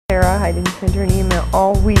Sarah, I didn't send her an email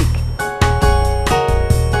all week.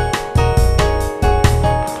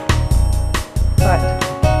 But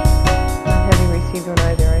not having received one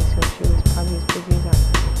either, I assume she was probably as busy as I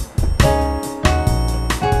was.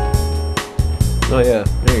 Oh yeah,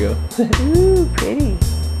 there you go. Ooh, pretty.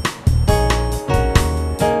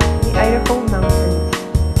 The Idaho mountains.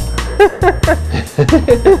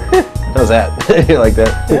 How's that? You like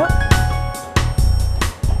that? Yep.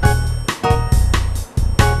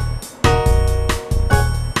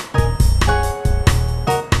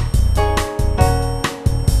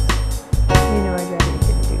 You know I'd rather you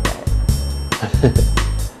didn't do that.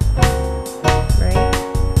 Right?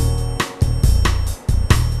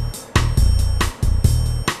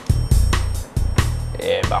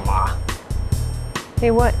 Yeah, mama.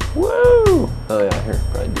 Hey, what? Woo! Oh yeah, here,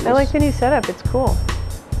 probably do this. I like the new setup. It's cool.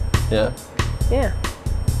 Yeah? Yeah.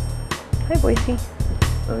 Hi, Boise.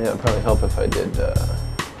 Oh yeah, it'd probably help if I did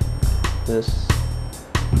this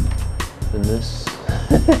and this.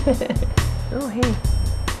 Oh, hey.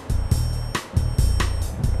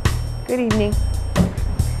 Good evening.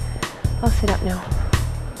 I'll sit up now.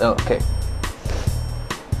 Oh, okay.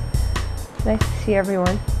 Nice to see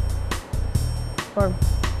everyone. Or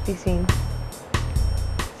be seen.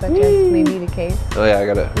 Such as may be the case. Oh yeah, I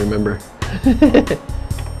gotta remember.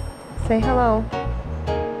 Say hello.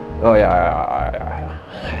 Oh yeah.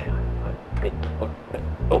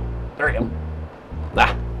 Oh, there I am.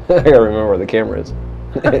 Ah, I gotta remember where the camera is.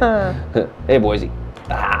 Hey, Boise.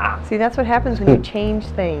 Ah. See, that's what happens when you change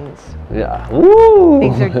things. Yeah. Woo!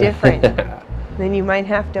 Things are different. Then you might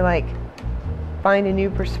have to, like, find a new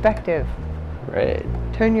perspective. Right.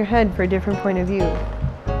 Turn your head for a different point of view.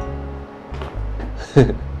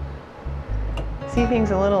 See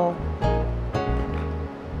things a little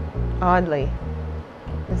oddly,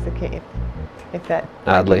 is the case. If that might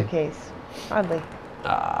be Oddly. the case. Oddly.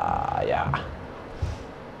 Yeah.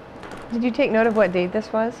 Did you take note of what date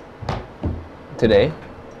this was? Today?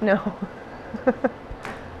 No.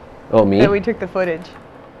 Oh, me? That we took the footage.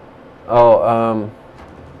 Oh,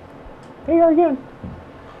 there you are again.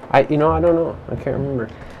 I don't know. I can't remember.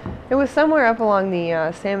 It was somewhere up along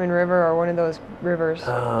the Salmon River or one of those rivers.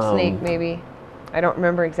 Snake, maybe. I don't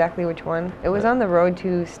remember exactly which one. It was on the road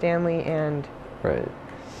to Stanley and Right.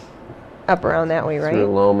 up around that way, right? Through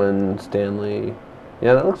Loman, Stanley.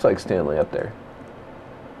 Yeah, that looks like Stanley up there.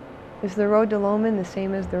 Is the road to Loman the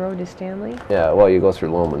same as the road to Stanley? Yeah, well, you go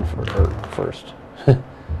through Loman first. And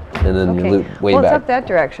then you loop way well, back. it's up that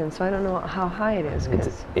direction, so I don't know how high it is.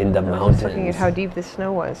 It's in the I was mountains. just looking at how deep the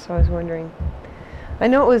snow was, so I was wondering. I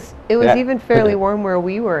know it was Yeah. even fairly warm where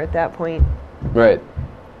we were at that point. Right.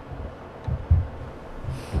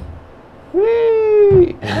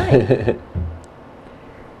 Whee! Hi.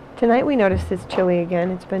 Tonight we noticed it's chilly again.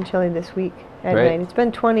 It's been chilly this week at Right. night. It's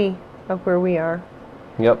been 20 up where we are.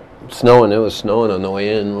 Yep. Snowing. It was snowing on the way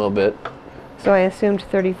in a little bit. So I assumed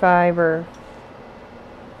 35 or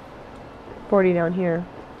 40 down here.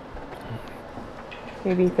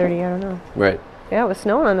 Maybe 30, I don't know. Right. Yeah, it was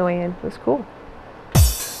snowing on the way in. It was cool.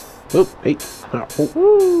 Oop, hey. Oh.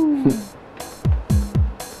 Woo!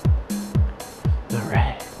 All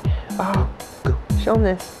right. Oh, show him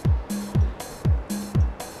this.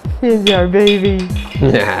 Here's our baby.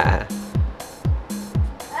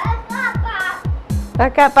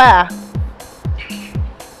 Akapa.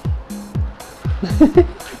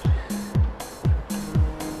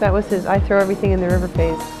 That was his I throw everything in the river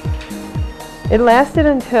phase. It lasted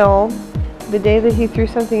until the day that he threw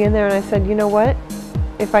something in there and I said, you know what?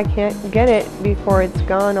 If I can't get it before it's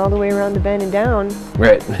gone all the way around the bend and down,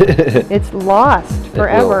 Right. it's lost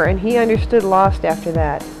forever. will. And he understood lost after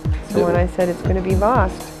that. So It when will. I said it's going to be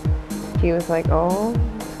lost, he was like, oh,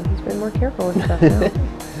 so he's been more careful with stuff now.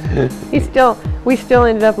 We still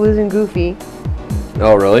ended up losing Goofy.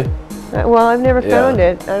 Oh, really? Well, I've never Yeah. found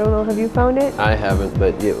it. I don't know. Have you found it? I haven't,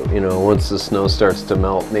 but you know, once the snow starts to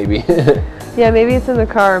melt, maybe. Yeah, maybe it's in the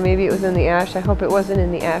car. Maybe it was in the ash. I hope it wasn't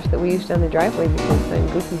in the ash that we used on the driveway because then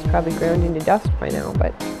Goofy's probably ground into dust by now.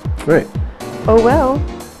 But Right. oh well.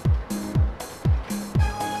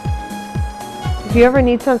 If you ever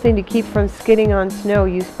need something to keep from skidding on snow,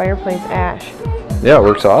 use fireplace ash. Yeah, it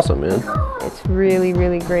works awesome, man. It's really,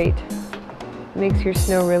 really great. It makes your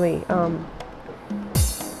snow really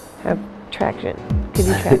have traction. Give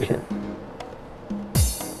you traction.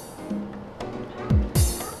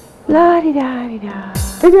 La-di-da-di-da.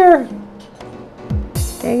 Hey there,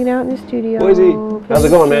 Hanging out in the studio. Boise. How's it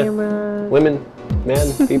going, man? Cameras. Women,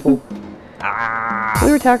 men, people.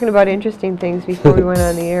 We were talking about interesting things before we went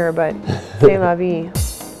on the air, but c'est la vie.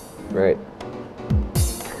 Right.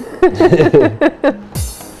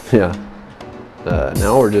 Yeah.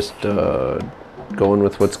 Now we're just going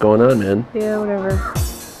with what's going on, man. Yeah, whatever.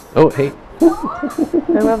 Oh, hey.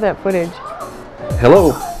 I love that footage.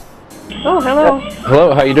 Hello. Oh, hello.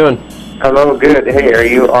 Hello, how you doing? Hello, good. Hey, are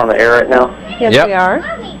you on the air right now? Yes, Yep. we are.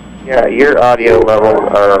 Yeah, your audio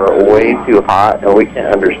levels are way too hot, and we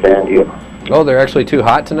can't understand you. Oh, they're actually too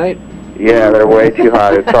hot tonight? Yeah, they're way too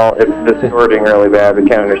hot. It's distorting really bad. We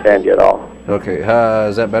can't understand you at all. Okay,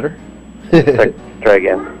 is that better? Try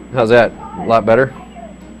again. How's that? A lot better?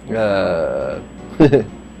 How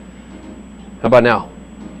about now?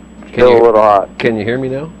 Still a little hot. Can you hear me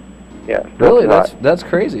now? Yeah, still Really? too hot. That's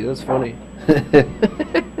crazy. That's funny.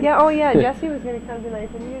 Yeah, oh yeah, Jesse was going to come tonight,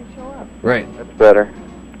 but he didn't show up. Right. That's better.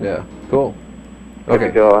 Yeah. Cool. Okay.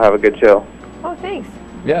 Okay. Go. Have a good show. Oh, thanks.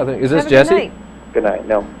 Yeah. Is this Have a Jesse? good night. Good night.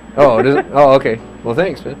 No. Oh, it isn't. Oh, okay. Well,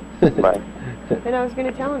 thanks, man. Bye. And I was going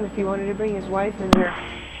to tell him if he wanted to bring his wife and their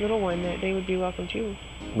little one, that they would be welcome too.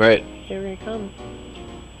 Right. They were going to come.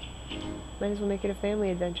 Might as well make it a family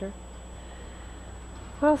adventure.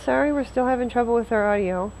 Well, sorry, we're still having trouble with our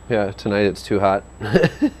audio. Yeah. Tonight it's too hot.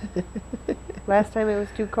 Last time it was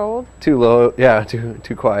too cold. Too low. Yeah. Too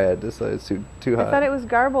quiet. It's too hot. I thought it was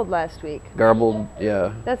garbled last week. Garbled.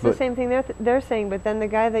 Yeah. That's the same thing they're saying, but then the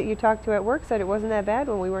guy that you talked to at work said it wasn't that bad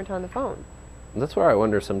when we weren't on the phone. That's where I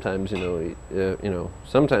wonder sometimes.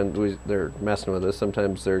 Sometimes they're messing with us.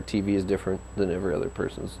 Sometimes their TV is different than every other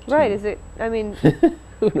person's. Right? TV. Is it? I mean,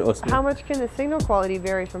 Who knows? how much can the signal quality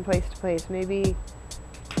vary from place to place? Maybe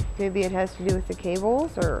it has to do with the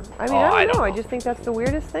cables, or I mean, I don't know. I just think that's the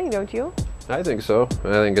weirdest thing, don't you? I think so.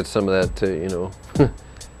 I think it's some of that,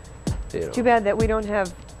 Too bad that we don't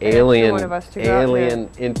have alien one of us to go out alien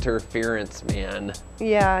interference, man. there.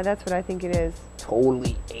 Yeah, that's what I think it is.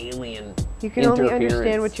 Totally alien. You can only interference.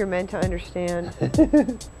 understand what you're meant to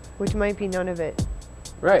understand, which might be none of it.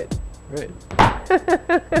 Right. Right.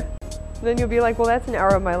 Then you'll be like, well, that's an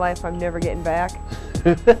hour of my life I'm never getting back.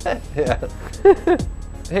 Yeah.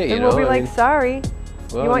 Hey, And we'll be like, sorry,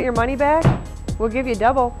 well, you want your money back? We'll give you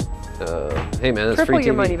double. hey man, that's Triple free TV.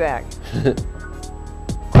 your money back.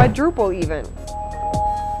 Quadruple even.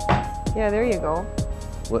 Yeah, there you go.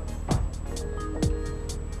 What?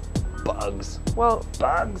 Bugs. Well,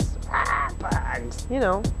 Bugs. Bugs. you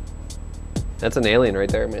know, That's an alien right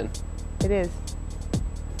there, man. it is.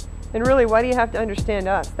 And really, why do you have to understand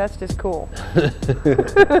us? That's just cool.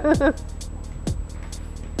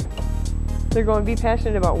 They're going, be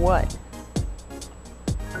passionate about what?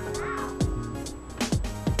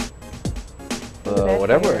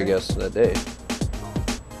 Whatever, I guess, that day.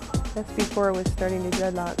 That's before it was starting to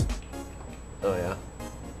dreadlock. Oh, yeah.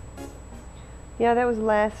 Yeah, that was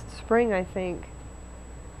last spring, I think.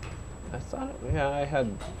 I thought, I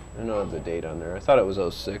don't have the date on there. I thought it was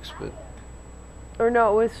 06, but. Or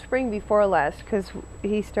no, it was spring before last, because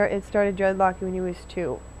it started dreadlocking when he was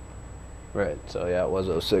 2. Right, so yeah, it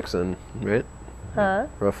was 06 then, right? Huh?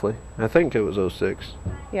 Roughly. I think it was 06.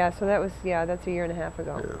 Yeah, so that's a year and a half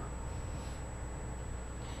ago. Yeah.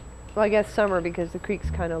 Well, I guess summer, because the creek's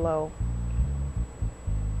kind of low.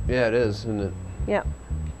 Yeah, it is, isn't it? Yeah.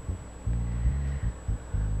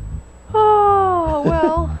 Oh,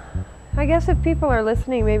 well, I guess if people are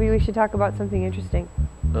listening, maybe we should talk about something interesting.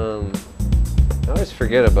 I always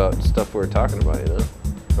forget about stuff we're talking about,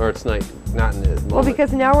 Or it's not in the moment. Well,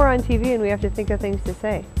 because now we're on TV and we have to think of things to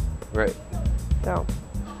say. Right. So.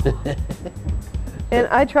 And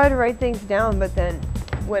I try to write things down, but then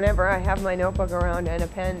whenever I have my notebook around and a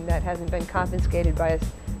pen that hasn't been confiscated by a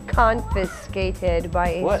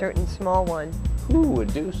What? certain small one. Who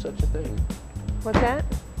would do such a thing? What's that?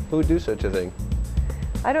 Who would do such a thing?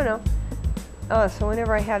 I don't know. So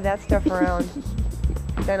whenever I have that stuff around,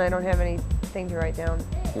 then I don't have anything to write down.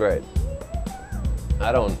 Right.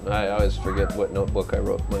 I always forget what notebook I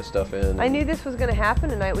wrote my stuff in. I knew this was going to happen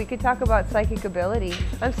tonight. We could talk about psychic ability.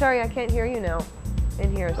 I'm sorry, I can't hear you now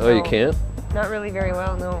in here. Oh, you can't? Not really very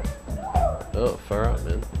well, no. Oh, far out,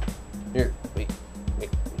 man. Here, wait,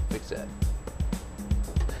 fix that.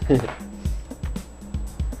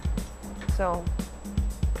 So,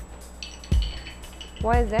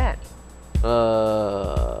 why is that?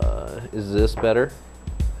 Is this better?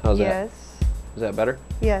 How's Yes. that? Is that better?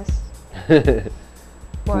 Yes.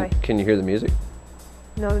 Why? Can you hear the music?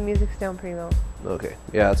 No, the music's down pretty low. Okay.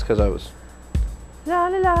 Yeah, it's because I La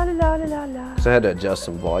la la la la la la. I had to adjust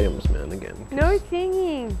some volumes, man, again. No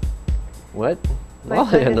singing. What? My Well,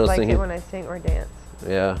 son yeah, no dislikes singing. it when I sing or dance.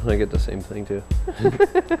 Yeah, I get the same thing too.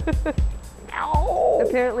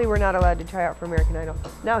 Apparently, we're not allowed to try out for American Idol.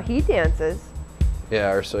 Now he dances.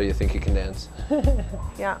 Yeah, or so you think you can dance.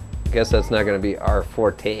 Yeah. Guess that's not going to be our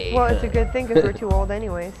forte. Well, it's a good thing because we're too old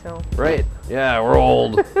anyway, so. Right. Yeah, we're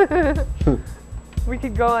old. We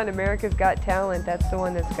could go on America's Got Talent. That's the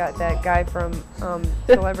one that's got that guy from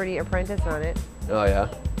Celebrity Apprentice on it. Oh, yeah?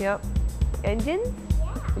 Yep. Engines?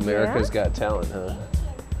 America's Got Talent, huh?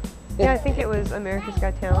 Yeah, I think it was America's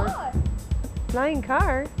Got Talent. Flying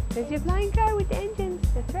car? There's your flying car with the engines.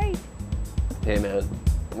 That's right. Hey, man.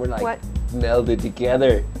 We're like What? melded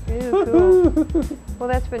together. Ooh, cool. Well,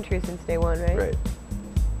 that's been true since day one, right? Right.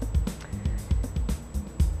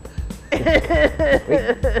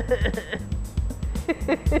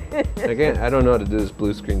 I don't know how to do this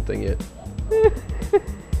blue screen thing yet.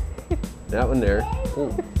 That one there.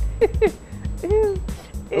 Ooh. Ew.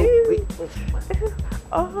 Oh, wait.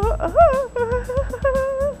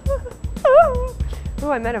 Oh,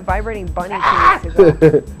 I met a vibrating bunny 2 weeks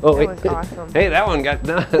ago. Oh, That wait. was awesome. Hey, that one got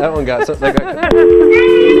something.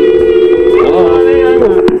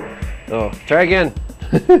 Oh, try again.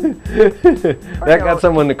 That got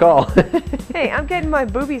someone to call. Hey, I'm getting my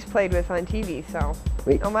boobies played with on TV, so.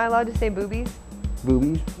 Wait. Am I allowed to say boobies?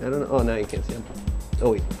 Boobies? I don't know. Oh, now you can't see them.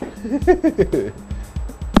 Oh, wait.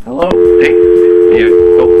 Hello? Hey. Yeah.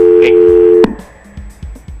 Oh, hey.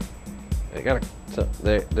 I gotta. So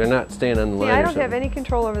they're not staying on the line. See, I or don't have something. any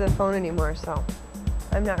control over the phone anymore, so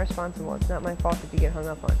I'm not responsible. It's not my fault if you get hung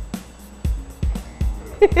up on.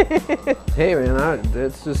 Hey, man,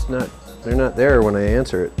 it's just not. They're not there when I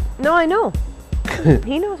answer it. No, I know.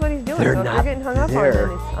 He knows what he's doing. They're So if not you're getting hung up there. on,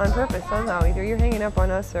 then it's on purpose somehow. Either you're hanging up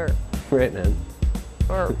on us, or Right, man.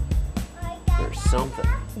 Or something.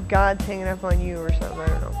 God's hanging up on you, or something. I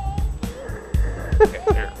don't know. Okay,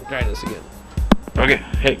 here, try this again. Okay,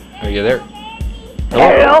 hey, are you there?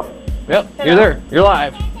 Hello. Yep, you're there. You're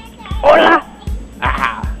live. Hola.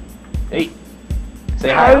 Aha. Hey. Say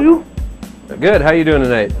How hi. are you? Good. How you doing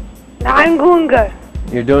tonight? I'm doing good.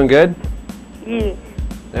 You're doing good? Yeah.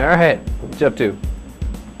 All right. What you up to?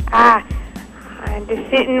 I'm just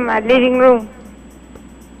sitting in my living room.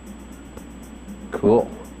 Cool.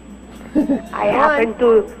 I happened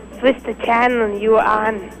to switch the channel you were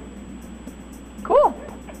on. Cool.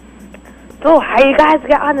 So, how you guys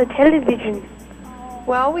got on the television?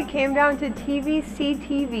 Well, we came down to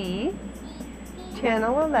TVC-TV,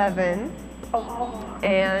 Channel 11,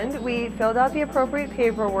 and we filled out the appropriate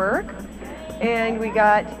paperwork, and we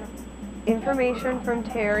got information from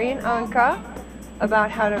Terry and Anka about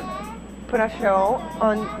how to put a show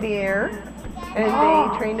on the air, and they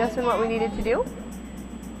trained us in what we needed to do,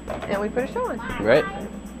 and we put a show on. Right?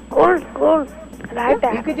 Cool. I like You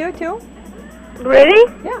that. could do it too.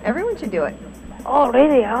 Really? Yeah, everyone should do it. Oh,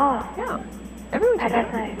 really? Oh. Yeah, everyone should do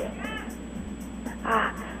That's it.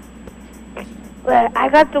 nice. Well, I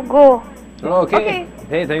got to go. Okay.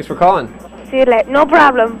 Hey, thanks for calling. See you later. No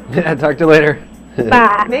problem. Yeah, talk to you later.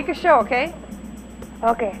 Bye. Make a show, okay?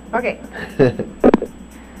 Okay. Okay.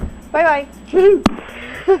 Bye-bye.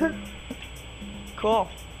 Cool.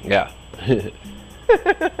 Yeah.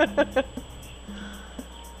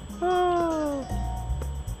 Oh.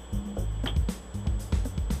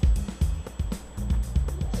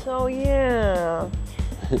 So yeah.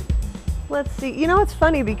 Let's see. You know, it's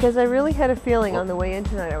funny because I really had a feeling on the way in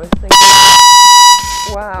tonight. I was thinking,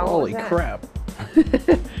 wow. what Holy was that? crap.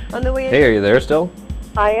 On the way in. Hey, are you there still?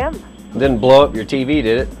 I am. Didn't blow up your TV,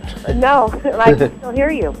 did it? No, I can still hear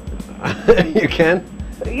you. You can?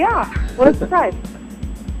 Yeah, what a surprise.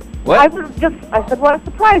 What? I said, what a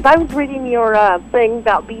surprise. I was reading your thing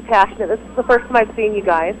about Be Passionate. This is the first time I've seen you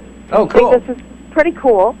guys. Oh, I cool. think this is pretty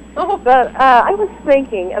cool. Oh. But I was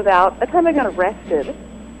thinking about the time I got arrested.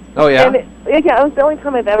 Oh, yeah? And it was the only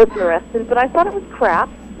time I've ever been arrested, but I thought it was crap.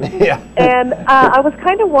 Yeah. And I was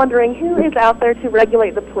kind of wondering who is out there to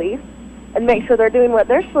regulate the police and make sure they're doing what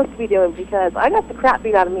they're supposed to be doing, because I got the crap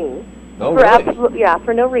beat out of me. Oh, For really?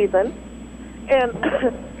 for no reason. And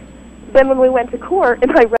then when we went to court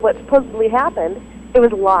and I read what supposedly happened, it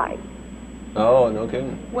was a lie. Oh, no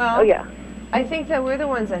kidding. Well, Oh, yeah. I think that we're the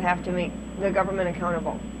ones that have to make the government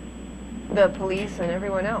accountable. The police and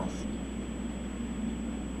everyone else.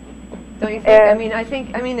 Don't you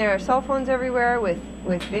think? I mean, there are cell phones everywhere with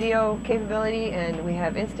video capability, and we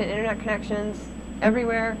have instant internet connections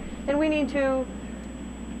everywhere, and we need to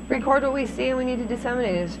record what we see, and we need to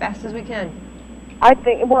disseminate it as fast as we can. I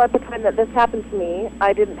think, well, at the time that this happened to me,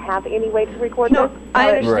 I didn't have any way to record No, this. I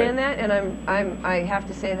but- understand that, and I have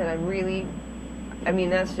to say that I'm really, I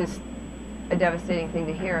mean, that's just a devastating thing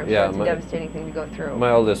to hear. I'm Yeah, sure it's a devastating thing to go through.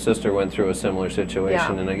 My oldest sister went through a similar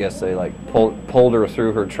situation, Yeah. and I guess they like pulled her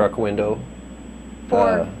through her truck window,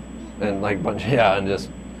 and like and just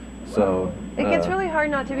so. It gets really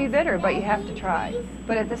hard not to be bitter, but you have to try.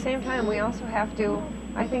 But at the same time, we also have to,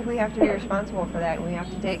 I think we have to be responsible for that, and we have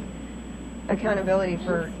to take accountability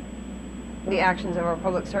for the actions of our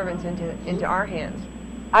public servants into our hands.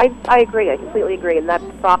 I agree. I completely agree. And that's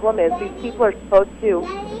the problem is these people are supposed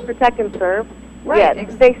to protect and serve, Right.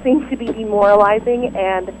 yet they seem to be demoralizing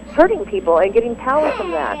and hurting people and getting power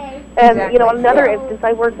from that. And, Exactly. you know, on another instance,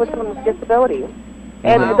 I worked with someone with disabilities.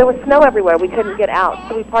 And Wow. there was snow everywhere. We couldn't get out,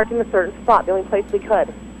 so we parked in a certain spot, the only place we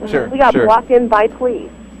could. Sure, We got sure. blocked in by police,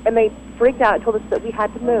 and they freaked out and told us that we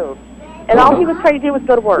had to move. And all he was trying to do was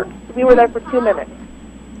go to work. We were there for 2 minutes.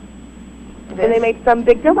 And they made some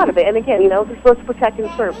big deal out of it. And again, you know, they're supposed to protect and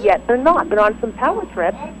serve, yet they're not. They're on some power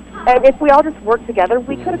trip. And if we all just work together,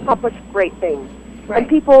 we could accomplish great things. Right. And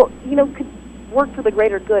people, you know, could work for the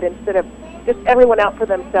greater good instead of just everyone out for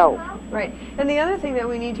themselves. Right. And the other thing that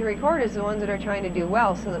we need to record is the ones that are trying to do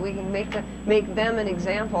well, so that we can make them an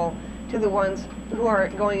example to the ones who are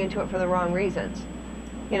going into it for the wrong reasons.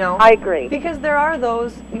 You know? I agree. Because there are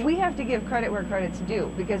those, we have to give credit where credit's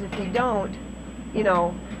due, because if we don't, you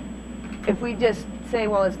know, if we just say,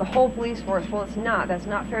 well, it's the whole police force, well, it's not. That's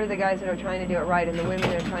not fair to the guys that are trying to do it right and the women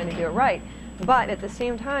that are trying to do it right. But at the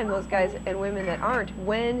same time, those guys and women that aren't,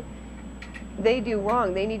 when they do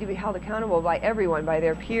wrong, they need to be held accountable by everyone, by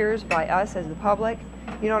their peers, by us as the public.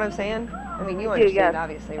 You know what I'm saying? I mean, you understand, Yes.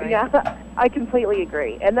 obviously, right? Yeah, I completely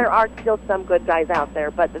agree. And there are still some good guys out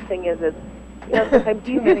there, but the thing is you know, sometimes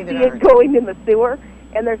you Too many just that see it aren't. going in the sewer,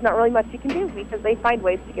 and there's not really much you can do because they find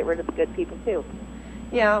ways to get rid of the good people, too.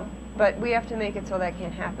 Yeah, but we have to make it so that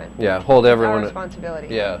can't happen. Yeah, hold It's everyone. our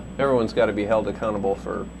responsibility. Yeah, everyone's got to be held accountable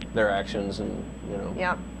for their actions, and you know.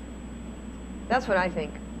 Yeah. That's what I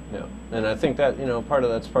think. Yeah, and I think that, you know,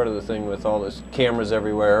 that's part of the thing with all this cameras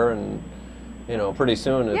everywhere, and you know, pretty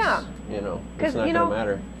soon it's, Yeah. you know, 'Cause, it's not you going know, to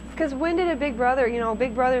matter. Because when did a big brother, you know,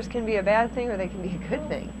 big brothers can be a bad thing or they can be a good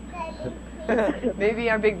thing. Maybe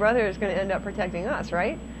our big brother is going to end up protecting us,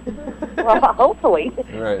 right? Well, hopefully.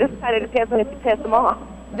 Right. This kind of depends on if you piss them off.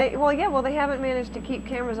 They haven't managed to keep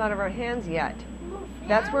cameras out of our hands yet.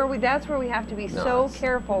 That's where we have to be so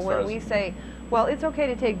careful as far when as- we say, well, it's okay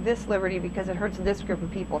to take this liberty because it hurts this group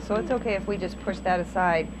of people. So it's okay if we just push that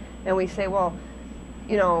aside and we say, well,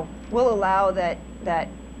 you know, we'll allow that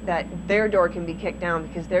their door can be kicked down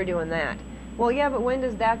because they're doing that. Well, yeah, but when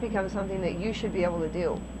does that become something that you should be able to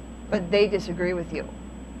do? But they disagree with you.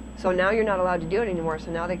 So now you're not allowed to do it anymore, so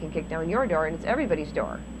now they can kick down your door and it's everybody's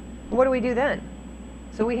door. What do we do then?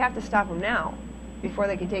 So we have to stop them now before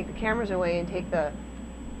they can take the cameras away and take the,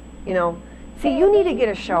 you know, see, you need to get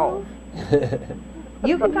a show.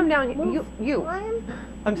 You can come down,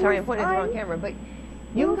 I'm sorry, I'm pointing at the wrong camera, but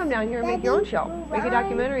you can come down here and make your own show. Make a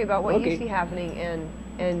documentary about what you see happening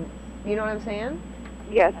and you know what I'm saying?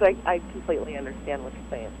 Yes, I completely understand what you're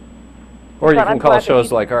saying. Or you But can I'm call glad that shows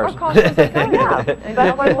you- like ours. Or call shows like ours. Yeah, And that's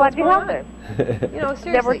tell why I'm us what's glad you going have on. this. You know,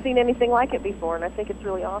 seriously. Never seen anything like it before, and I think it's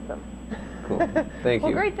really awesome. Cool. Thank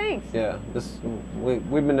Well, you. great, thanks. Yeah, we've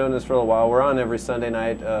been doing this for a while. We're on every Sunday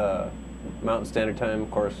night, Mountain Standard Time, of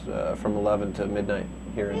course, from 11 to midnight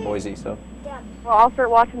here in Boise. So. Well, I'll start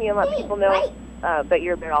watching you and let people know that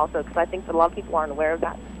you're there also, because I think that a lot of people aren't aware of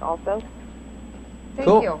that also. Thank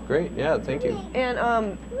Cool. you. Great. Yeah. Thank you.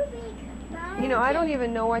 And you know, I don't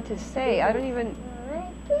even know what to say.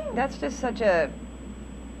 That's just such a,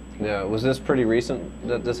 Yeah. Was this pretty recent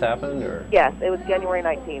that this happened, or? Yes, it was January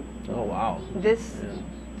 19th. Oh wow. this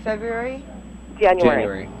February,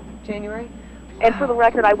 January. January. And for the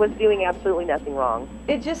record, I was doing absolutely nothing wrong.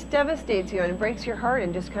 It just devastates you and breaks your heart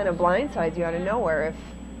and just kind of blindsides you out of nowhere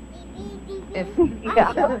if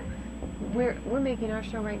Yeah. we're making our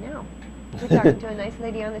show right now. We're talking to a nice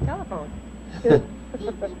lady on the telephone.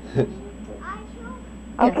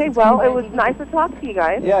 Okay, it's well, been it was 90 nice to talk to you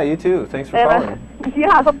guys. Yeah. You too. Thanks for And calling.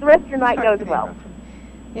 yeah, I hope the rest of your night goes well.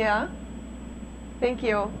 Yeah? Thank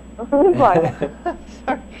you. Bye.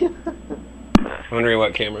 Sorry. Wondering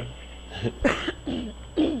what camera?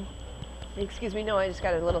 Excuse me, no, I just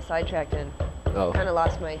got a little sidetracked and Oh. kind of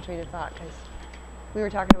lost my train of thought because we were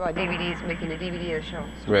talking about DVDs, making a DVD of the show.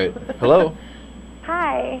 Right. Hello.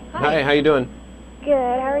 Hi. Hi. How you doing? Good.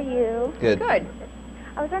 How are you? Good. Good.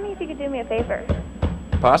 I was wondering if you could do me a favor.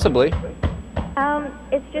 Possibly.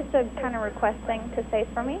 It's just a kind of request thing to say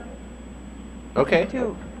for me. Okay.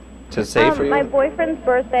 Two. To say for you. My boyfriend's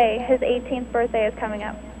birthday, his 18th birthday is coming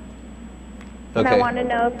up. And I Okay. want to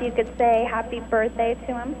know if you could say happy birthday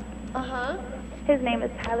to him. Uh-huh. His name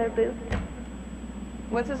is Tyler Booth.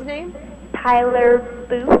 What's his name? Tyler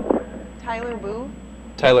Booth. Tyler Boo?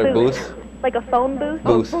 Tyler Booth. Like a phone booth.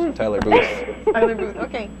 Booth. Tyler Booth. Tyler Booth,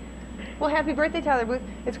 okay. Well, happy birthday, Tyler Booth.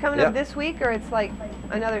 It's coming Yeah. up this week, or it's like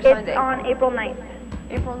another It's Sunday? on April 9th.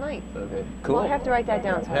 April 9th. Okay. Cool. We'll have to write that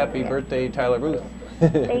down. So I don't Happy forget. birthday, Tyler Booth.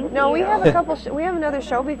 Thank No, you. we have a couple. We have another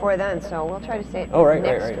show before then, so we'll try to say it Oh, right,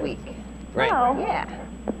 next right. week. Right. Oh. Yeah,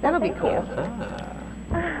 that'll be cool.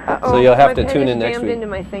 Ah. So you'll have to tune in next jammed week. into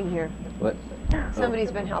my thing here. What?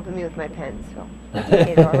 Somebody's been helping me with my pen, so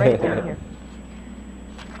okay, so I'll write it down here.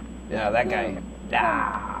 Yeah, that guy.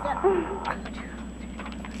 Ah.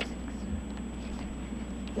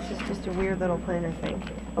 This is just a weird little planner thing.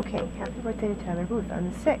 Okay, happy birthday to Tyler Booth on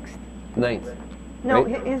the 6th. 9th. No,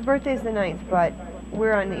 Right? his birthday's the 9th, but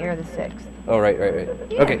we're on the air the 6th. Oh, right.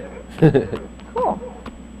 Yeah. Okay. Cool.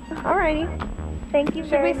 Alrighty. Thank you Should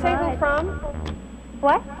very we much. say who from?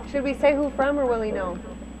 What? Should we say who from, or will he know?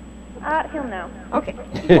 He'll know. Okay,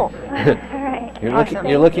 cool. All right. You're Awesome. looking.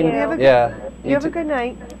 You're looking. Thank you. Have a Yeah. You have a too. good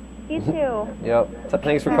night. You too. Yep.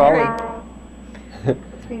 Thanks for All calling. right.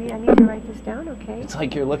 Sweetie, I need to write this down, okay? It's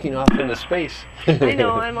like you're looking off into space. I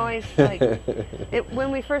know, I'm always like, when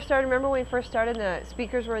we first started, remember when we first started, the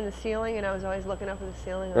speakers were in the ceiling, and I was always looking up at the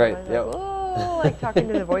ceiling. Right, I was yep. like, oh, like talking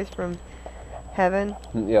to the voice from heaven.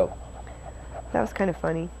 Yep. That was kind of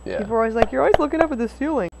funny. Yeah. People were always like, you're always looking up at the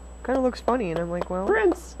ceiling. Kind of looks funny, and I'm like, well,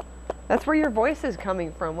 Prince. that's where your voice is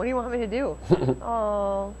coming from. What do you want me to do?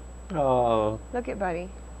 Oh, Oh, look at Buddy.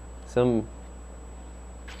 some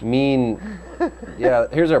mean. Yeah.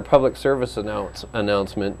 Here's our public service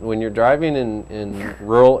announcement. When you're driving in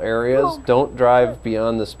rural areas, don't drive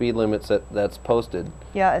beyond the speed limits that's posted.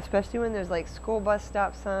 Yeah, especially when there's like school bus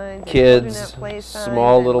stop signs, and Kids, children at play signs,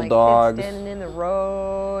 small and, little like, dogs. kids standing in the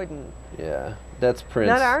road, and Yeah. That's Prince.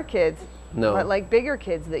 not our kids, No. but like bigger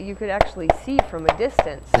kids that you could actually see from a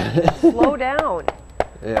distance. Slow down,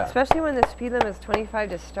 Yeah. especially when the speed limit is 25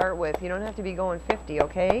 to start with. You don't have to be going 50,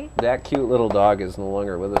 okay? That cute little dog is no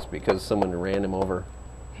longer with us because someone ran him over.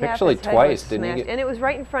 Half Actually, his head twice, was didn't he? smashed. And it was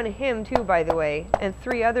right in front of him too, by the way, and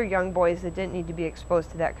 3 other young boys that didn't need to be exposed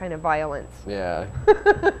to that kind of violence. Yeah.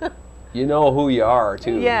 You know who you are,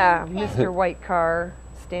 too. Yeah, Mr. White Car,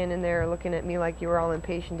 standing there looking at me like you were all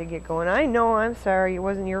impatient to get going. I know, I'm sorry, it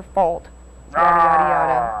wasn't your fault.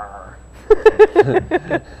 Yada,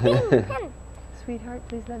 yada, yada. Sweetheart,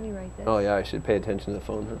 please let me write this. Oh, yeah, I should pay attention to the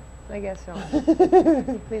phone, I guess so.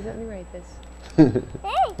 Please let me write this.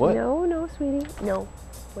 huh? What? No, no, sweetie. No.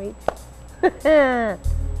 Wait. I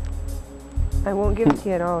won't give it to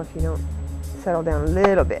you at all if you don't settle down a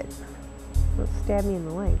little bit. Don't stab me in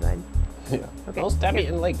the leg, bud. Yeah. Okay. Don't stab me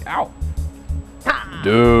in the leg. Ow. Ha!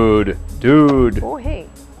 Dude. Oh, hey.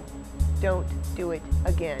 Don't do it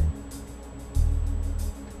again.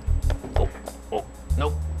 Oh,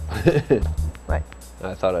 nope. What?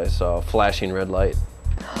 I thought I saw a flashing red light.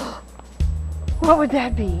 What would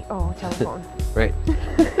that be? Oh, telephone. Right.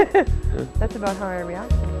 That's about how I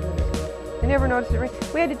reacted. I never noticed it ring.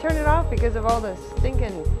 We had to turn it off because of all the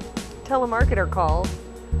stinking telemarketer calls.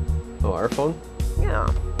 Oh, our phone? Yeah.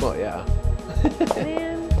 Well, yeah.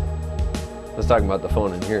 Man, I was talking about the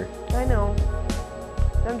phone in here. I know.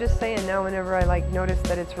 I'm just saying now whenever I like notice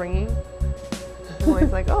that it's ringing, I'm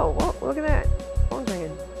always like, oh, well, look at that. Phone's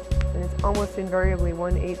ringing. And it's almost invariably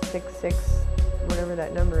 1866, whatever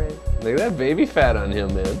that number is. Look at that baby fat on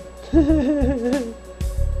him, man.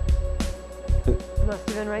 Must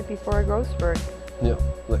have been right before a growth spurt. Yeah.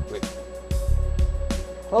 Look, wait.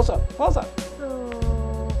 Close up. Close up.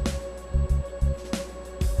 Oh.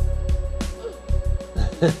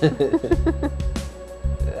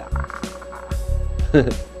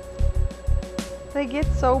 They get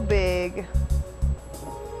so big.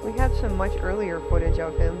 We had some much earlier footage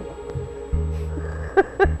of him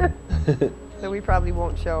that we probably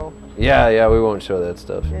won't show Yeah, we won't show that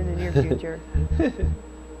stuff. in the near future.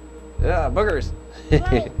 Yeah, boogers.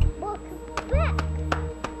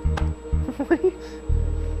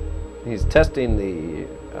 He's testing the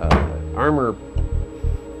armor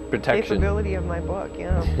protection. Capability of my book,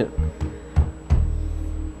 yeah.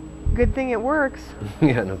 Good thing it works.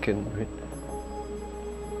 Yeah, no kidding. Right?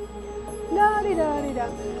 La-di-da-di-da.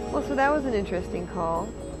 Well, so that was an interesting call.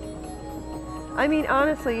 I mean,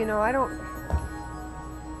 honestly, you know, I don't.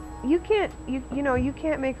 You can't, you know, you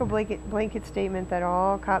can't make a blanket statement that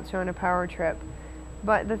all cops are on a power trip.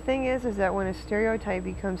 But the thing is that when a stereotype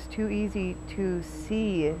becomes too easy to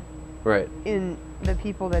see Right. in the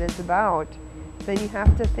people that it's about, then you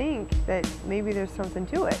have to think that maybe there's something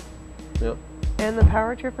to it. Yep. And the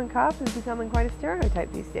power tripping cop is becoming quite a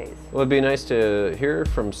stereotype these days. Well, it'd be nice to hear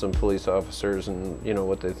from some police officers and, you know,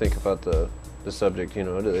 what they think about the subject, you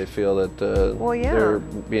know. Do they feel that Well, yeah. they're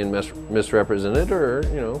being misrepresented, or,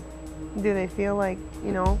 you know? Do they feel like,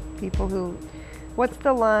 you know, people who, what's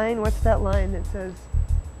that line that says,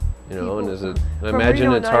 You know, and People is it, I from imagine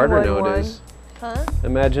Reno it's harder 911. nowadays. Huh?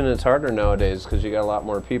 Imagine it's harder nowadays because you got a lot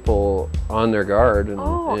more people on their guard,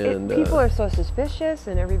 and People are so suspicious,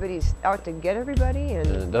 and everybody's out to get everybody, and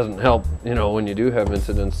it doesn't help, you know, when you do have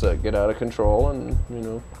incidents that get out of control, and you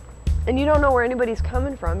know. And you don't know where anybody's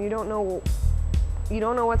coming from. You don't know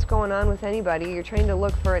what's going on with anybody. You're trying to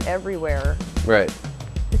look for it everywhere. Right.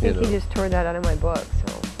 I think he just tore that out of my book.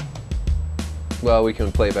 So. Well, we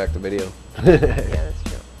can play back the video. Yeah, that's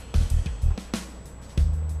true.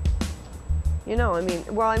 You know, I mean,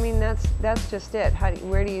 well, I mean, that's just it. How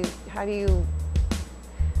do you,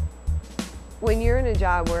 when you're in a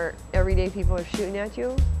job where every day people are shooting at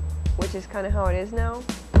you, which is kind of how it is now.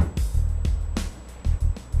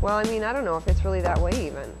 Well, I mean, I don't know if it's really that way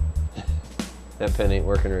even. That pen ain't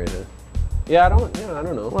working right now. Yeah, I don't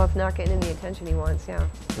know. Well, it's not getting him the attention he wants, yeah.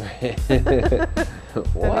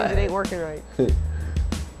 What? That means it ain't working right.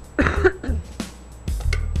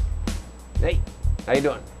 Hey, how you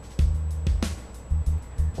doing?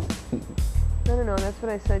 I don't know, that's what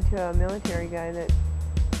I said to a military guy that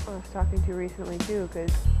I was talking to recently too,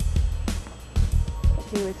 because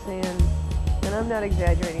he was saying, and I'm not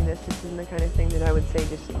exaggerating this isn't the kind of thing that I would say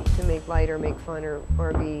just to make light or make fun or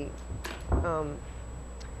be,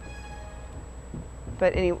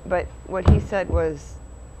 but what he said was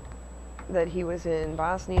that he was in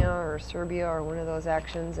Bosnia or Serbia or one of those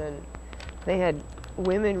actions, and they had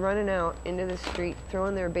women running out into the street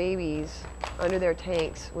throwing their babies under their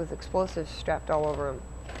tanks with explosives strapped all over them.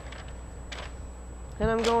 And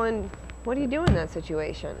I'm going, what do you do in that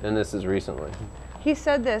situation? And this is recently. He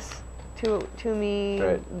said this to me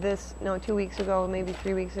Right. 2 weeks ago, maybe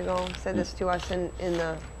 3 weeks ago. Said this to us in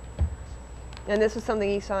the, and this was something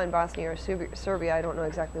he saw in Bosnia or Serbia. I don't know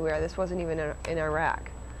exactly where. This wasn't even in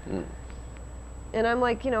Iraq. Mm. And I'm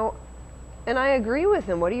like, you know, and I agree with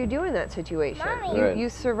him. What do you do in that situation? Right. You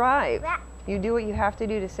survive. You do what you have to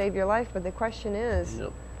do to save your life. But the question is,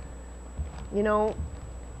 Yep. you know,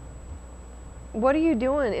 what are you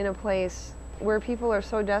doing in a place where people are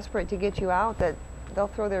so desperate to get you out that they'll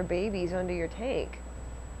throw their babies under your tank?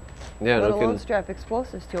 Yeah, Let no alone kidding. strap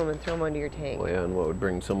explosives to them and throw them under your tank. Well, yeah, and what would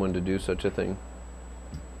bring someone to do such a thing?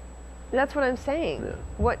 That's what I'm saying.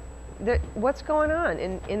 Yeah. What's going on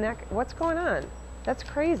in that? What's going on? That's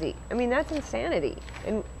crazy. I mean, that's insanity,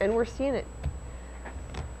 and we're seeing it.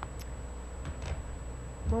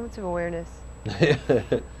 Moments of awareness.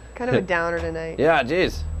 Kind of a downer tonight. Yeah,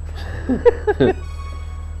 jeez.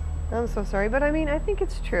 I'm so sorry, but I mean, I think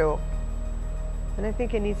it's true. And I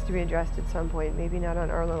think it needs to be addressed at some point. Maybe not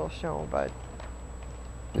on our little show, but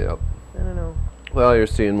Yep. I don't know. Well, you're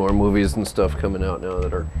seeing more movies and stuff coming out now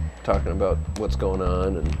that are talking about what's going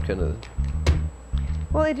on and kind of.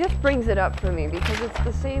 Well, it just brings it up for me because it's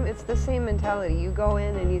the same mentality. You go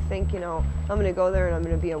in and you think, you know, I'm going to go there and I'm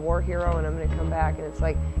going to be a war hero and I'm going to come back, and it's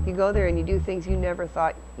like you go there and you do things you never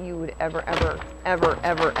thought you would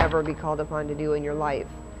ever be called upon to do in your life.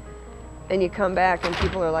 And you come back and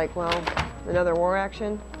people are like, well, another war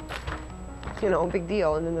action? You know, big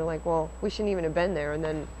deal. And then they're like, well, we shouldn't even have been there. And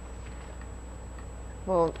then,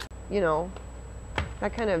 well, you know,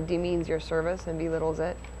 that kind of demeans your service and belittles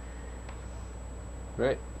it.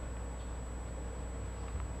 Right.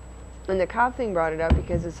 And the cop thing brought it up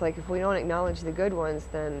because it's like, if we don't acknowledge the good ones,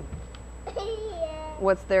 then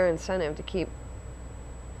what's their incentive to keep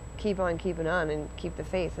on keeping on and keep the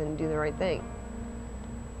faith and do the right thing?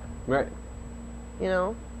 Right. You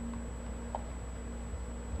know?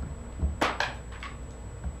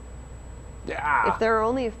 Yeah. If there are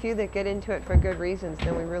only a few that get into it for good reasons,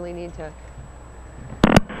 then we really need to.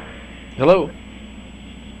 Hello.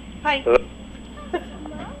 Hi.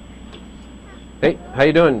 Hey, how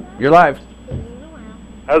you doing? You're live.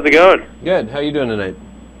 How's it going? Good. How you doing tonight?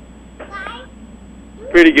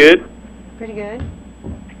 Pretty good. Pretty good.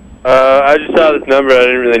 I just saw this number. I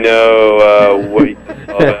didn't really know what you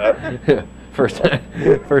call that. First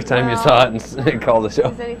time you saw it and called the show.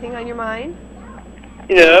 Is anything on your mind?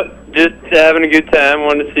 You know, just having a good time.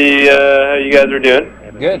 Wanted to see how you guys were doing.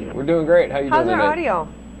 Good. We're doing great. How you How's doing our tonight?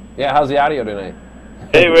 audio? Yeah, how's the audio tonight?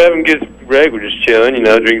 Hey, we're having good reg. We're just chilling, you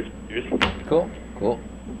know, drinking some beers. Cool. Cool.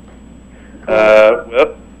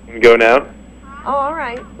 Well, we go now. Oh, all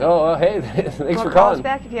right. Oh, hey, thanks Well, for call us calling.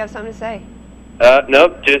 back if you have something to say.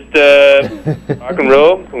 Nope, just rock and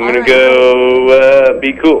roll. I'm gonna right. go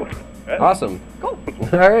be cool. Awesome. Cool.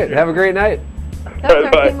 All right. Have a great night. That was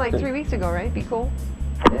our Bye. theme like 3 weeks ago, right? Be cool.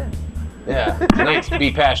 Yeah. Yeah. Tonight's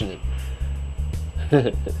be passionate.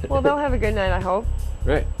 Well, they'll have a good night, I hope.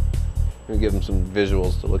 Right. We'll give them some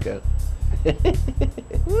visuals to look at.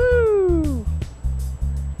 Woo!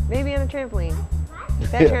 Maybe on a trampoline.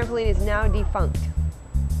 That trampoline is now defunct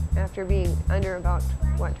after being under about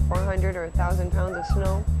what, 400 or 1,000 pounds of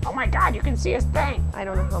snow. Oh my God, you can see his thing. I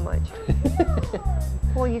don't know how much.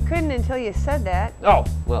 Well, you couldn't until you said that. Oh,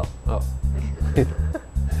 well, oh.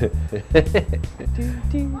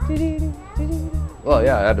 Well,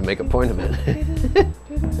 yeah, I had to make a point of it.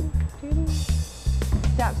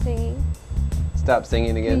 Stop singing. Stop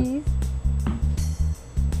singing again. Please.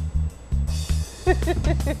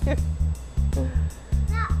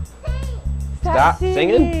 Stop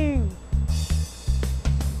singing.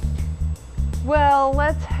 Well,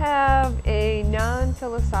 let's have a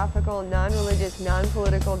non-philosophical, non-religious,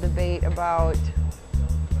 non-political debate about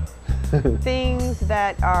things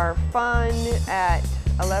that are fun at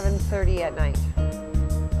 11:30 at night.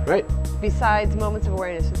 Right. Besides moments of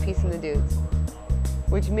awareness with Peace and the Dudes,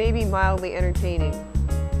 which may be mildly entertaining.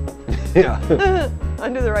 Yeah.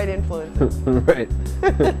 Under the right influences. Right.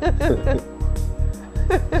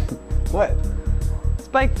 What?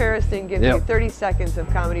 Spike Ferriston gives you 30 seconds of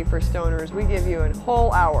comedy for stoners. We give you a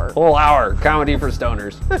whole hour. Whole hour comedy for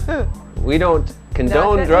stoners. We don't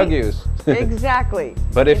condone that drug we- use. Exactly.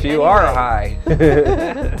 But if In you any are way. high,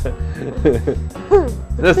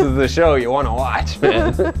 this is the show you want to watch,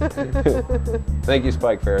 man. Thank you,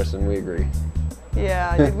 Spike Ferriston. We agree.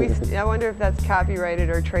 Yeah, did we? I wonder if that's copyrighted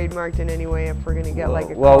or trademarked in any way. If we're gonna get like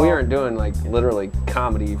a Well, call. we aren't doing like literally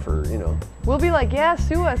comedy for, you know. We'll be like, yeah,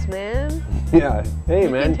 sue us, man. Yeah. Hey, You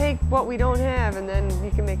can man. take what we don't have, and then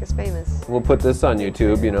you can make us famous. We'll put this on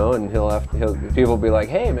YouTube, you know, and people will be like,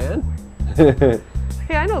 hey, man.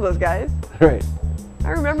 Hey, I know those guys. Right. I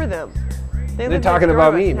remember them. They They're lived talking next door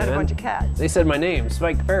about to us me, and had man. a bunch of cats. They said my name,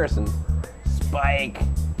 Spike Ferriston. Spike.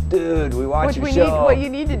 Dude, we watch Which your we show. need. What you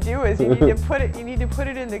need to do is you need to put it. You need to put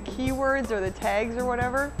it in the keywords or the tags or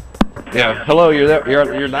whatever. Yeah. Hello, you're there.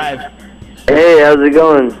 You're live. Hey, how's it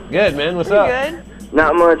going? Good, man. What's Pretty up? good.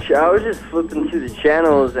 Not much. I was just flipping through the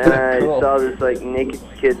channels and I Cool. saw this like naked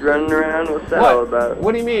kid running around. What's that What? all about?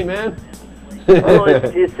 What do you mean, man? Oh,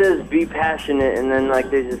 it says be passionate, and then like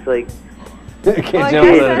there's just like Well, I Can't guess jump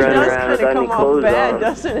that on running it. does around kind of without come any off clothes bad, on.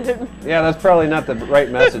 doesn't it? Yeah, that's probably not the right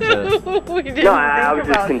message. Then. We didn't no, I was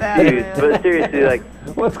think just about that, confused. man. But seriously, like,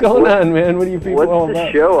 What's going on, man? What are you people all what's the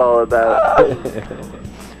about? show all about?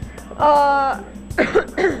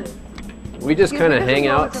 We just kind of hang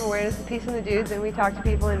out. Moments of awareness of Peace and the Dudes, and we talk to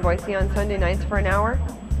people in Boise on Sunday nights for an hour.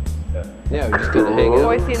 Yeah, we just kind of hang out.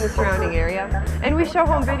 Boise and the surrounding area. And we show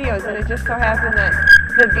home videos, and it just so happened that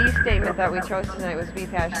the B statement that we chose tonight was be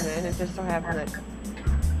passionate, and it just so happened that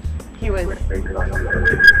he was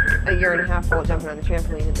a year and a half old jumping on the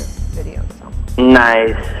trampoline in this video, so.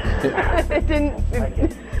 Nice. It didn't.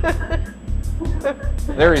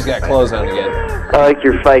 There he's got clothes on again. I like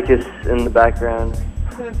your ficus in the background.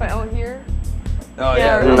 Oh, here? Oh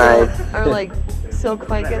Yeah, yeah. Nice. Or like silk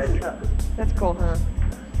ficus. That's cool, huh?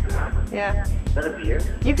 Yeah.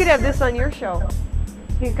 You could have this on your show.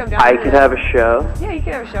 You can come down I here. could have a show. Yeah, you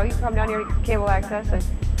could have a show. You can come down here to cable access. And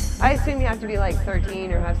I assume you have to be like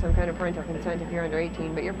 13 or have some kind of parental consent if you're under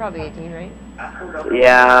 18, but you're probably 18, right?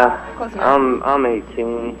 Yeah, Close enough. I'm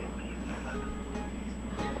 18.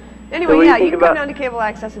 Anyway, what do you yeah, you think can come about- down to cable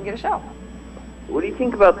access and get a show. What do you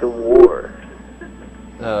think about the war?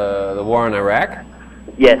 The war in Iraq.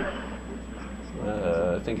 Yes.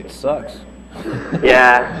 I think it sucks.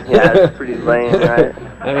 Yeah, it's pretty lame, right?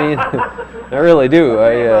 I mean, I really do.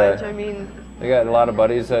 Pretty much. I mean, I got a lot of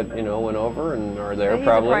buddies that went over and are there he's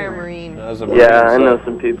probably. a prior Marine. I was a Marine, Yeah, I so- know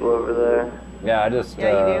some people over there. Yeah, I just.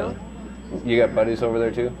 Yeah, you You got buddies over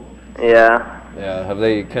there too? Yeah. Yeah. Have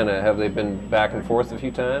they been back and forth a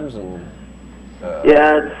few times and?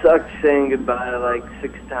 Yeah, it sucked saying goodbye like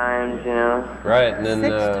 6 times, you know? Right, and then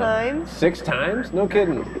 6 times? 6 times? No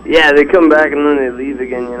kidding. Yeah, they come back and then they leave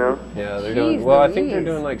again, you know? Yeah, they're Jeez doing. Well, I think they're Louise.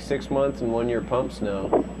 doing like 6 months and 1 year pumps now.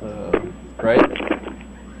 Right?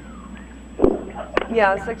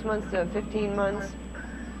 Yeah, 6 months to 15 months.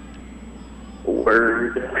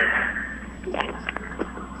 Word.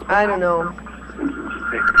 I don't know.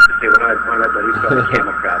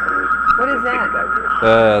 What is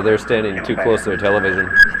that? They're standing too close to their television.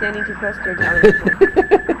 You're standing too close to your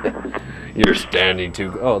television. You're standing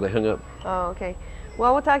too. Oh, they hung up. Oh, okay.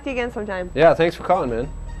 Well, we'll talk to you again sometime. Yeah, thanks for calling, man.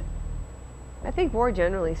 I think war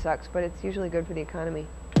generally sucks, but it's usually good for the economy,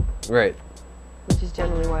 Right. which is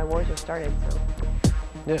generally why wars are started. So,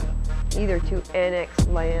 Yeah. either to annex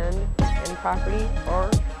land and property or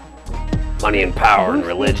Money and power and boost the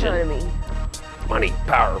religion. economy. Money,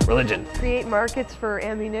 power, religion. Create markets for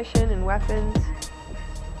ammunition and weapons.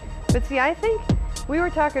 But see, I think we were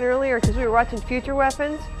talking earlier because we were watching Future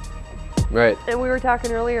Weapons, Right. and we were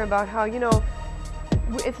talking earlier about how, you know,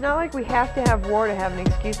 it's not like we have to have war to have an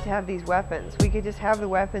excuse to have these weapons. We could just have the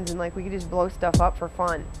weapons and like we could just blow stuff up for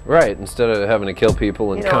fun. Right, instead of having to kill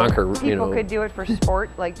people and conquer, People could do it for sport,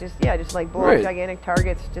 like just like blow up gigantic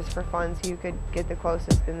targets just for fun, so you could get the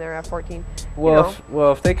closest in their F-14. Well,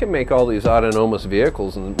 if they can make all these autonomous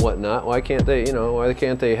vehicles and whatnot, why can't they? Why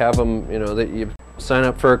can't they have them? That you sign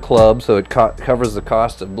up for a club so it covers the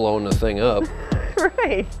cost of blowing the thing up.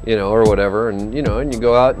 Right. Or whatever, and and you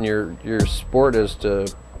go out and your sport is to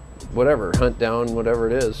whatever, hunt down whatever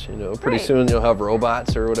it is. Pretty soon you'll have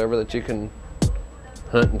robots or whatever that you can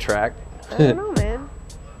hunt and track. I don't know, man.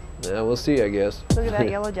 Yeah, we'll see, I guess. Look at that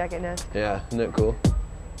yellow jacket nest. Yeah, isn't that cool?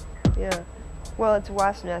 Yeah. Well, it's a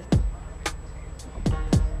wasp nest.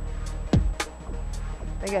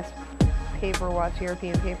 I guess paper wasp,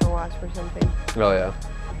 European paper wasp or something. Oh yeah.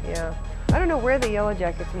 Yeah. I don't know where the yellow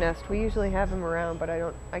jackets nest. We usually have them around, but I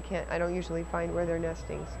don't usually find where they're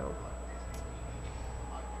nesting, so.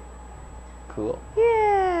 Cool.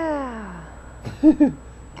 Yeah.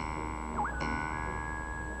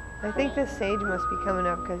 I think this sage must be coming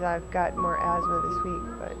up because I've got more asthma this week,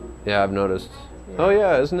 but. Yeah, I've noticed. Yeah. Oh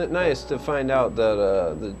yeah, isn't it nice to find out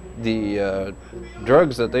that the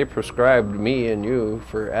drugs that they prescribed me and you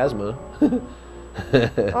for asthma.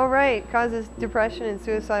 Oh right, causes depression and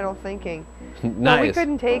suicidal thinking. Nice. Well, we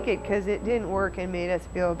couldn't take it because it didn't work and made us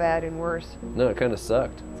feel bad and worse. No, it kind of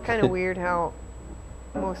sucked. It's kind of weird how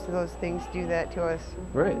most of those things do that to us.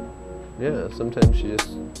 Right. Yeah. Sometimes you just,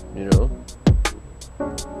 you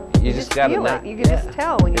just gotta feel not. it. You can just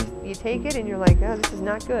tell when you take it and you're like, oh, this is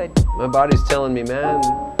not good. My body's telling me, man,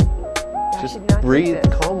 just should not breathe do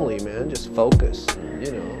this. calmly, man. Just focus.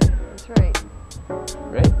 That's right.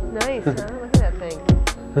 Right. Nice, huh? Look at that thing.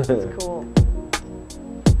 It's cool.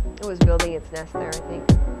 It was building its nest there, I think.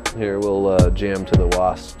 Here, we'll jam to the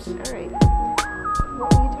wasps. All right.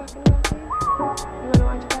 What were you talking about, Dave? You want to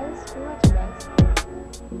watch Buzz? We're watching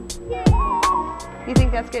Buzz. Yay! You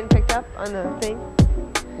think that's getting picked up on the thing?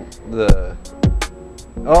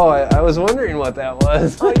 Oh, I was wondering what that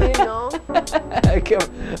was. Oh, you didn't know?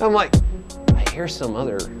 I'm like, I hear some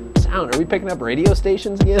other sound. Are we picking up radio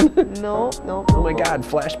stations again? No. Oh my God,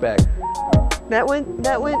 flashback. That went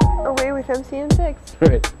away with MCN6.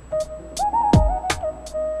 Right.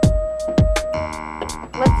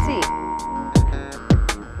 Let's see.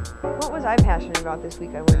 What was I passionate about this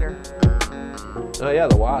week, I wonder? Oh yeah,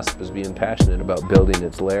 the wasp is being passionate about building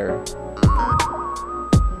its lair.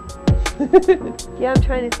 Yeah, I'm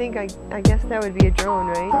trying to think. I guess that would be a drone,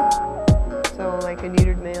 right? So like a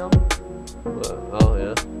neutered male. Oh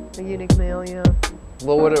yeah. A eunuch male, yeah.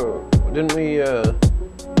 Well, didn't we? I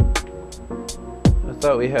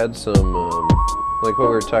thought we had some, like what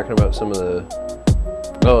we were talking about, some of the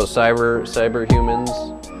cyber humans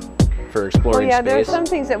for exploring yeah, space. there are some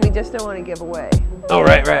things that we just don't want to give away. Oh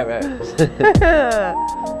right.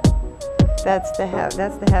 That's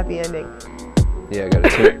the happy ending. Yeah,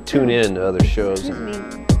 gotta tune in to other shows. Excuse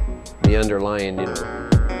me. The underlying,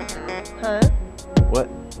 Huh? What,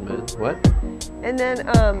 man? What? And then,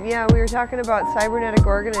 yeah, we were talking about cybernetic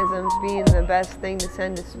organisms being the best thing to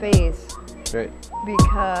send to space. Right.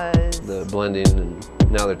 Because... The blending,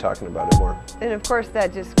 and now they're talking about it more. And of course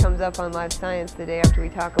that just comes up on Live Science the day after we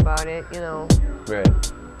talk about it, Right.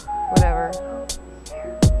 Whatever.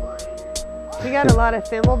 We got a lot of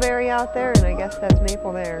thimbleberry out there, and I guess that's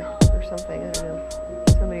maple there, or something, I don't know.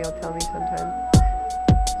 Somebody will tell me sometime.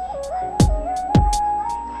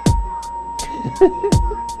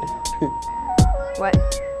 What?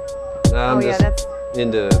 I'm yeah, just that's...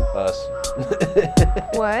 into us.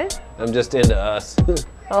 What? I'm just into us.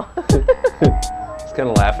 Oh. It's kind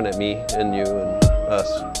of laughing at me and you and us.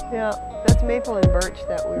 Yeah, that's maple and birch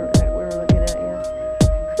that we were looking at, yeah.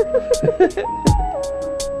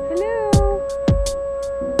 Hello.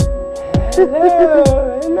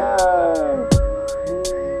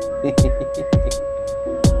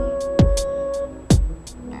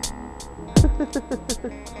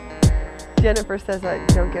 Jennifer says I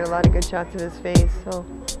don't get a lot of good shots of his face, so.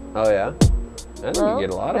 Oh yeah? I think you get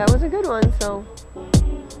a lot of that them. was a good one, so.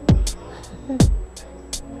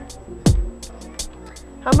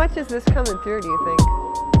 How much is this coming through, do you think?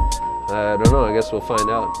 I don't know. I guess we'll find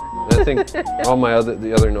out. I think all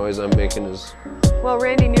the other noise I'm making is. Well,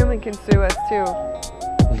 Randy Newman can sue us too,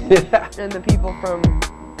 Yeah. and the people from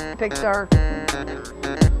Pixar.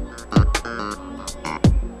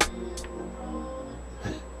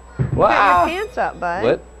 Wow. Put your pants up, bud.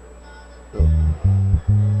 What? Oh.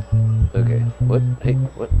 Okay. What? Hey.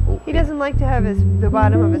 What? Oh. He doesn't like to have the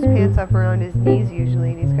bottom of his pants up around his knees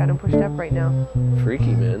usually, and he's got them pushed up right now.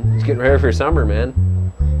 Freaky, man. He's getting ready for summer, man.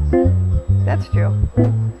 That's true.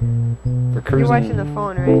 For You're cruising. watching the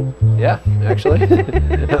phone, right? Yeah, actually.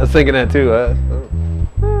 I was thinking that too. I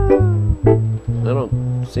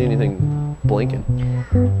don't see anything blinking.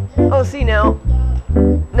 Oh, see now.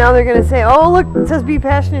 Now they're gonna say, "Oh, look, it says be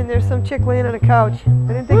passionate." And there's some chick laying on a couch. I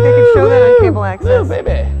didn't think they could show that on cable Oh, access.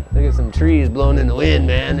 baby. Look at some trees blowing in the wind,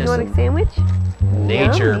 man. You There's want a some sandwich?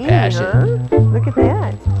 nature Yummy, passion. Huh? Look at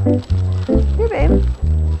that. Here, babe.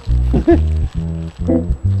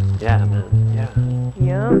 Yeah, man. Yeah.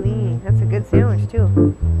 Yummy. That's a good sandwich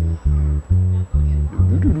too.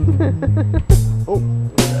 Oh,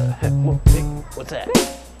 what the heck? Hey, what's that?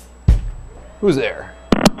 Who's there?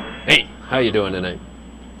 Hey, how you doing tonight?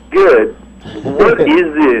 Good. What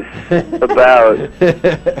is this about?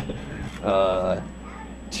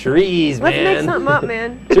 Trees, Let's man. make something up,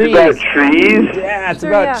 man. It's about Trees. trees? Yeah, it's Sure,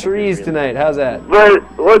 about yeah. trees tonight. How's that? But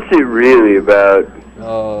what's it really about?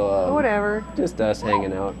 Oh, Whatever. just us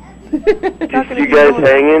hanging out. Talking to You guys people.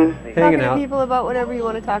 hanging? Talking Hanging to out. people about whatever you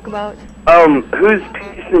want to talk about. Who's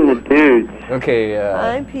piecing the dudes? Okay,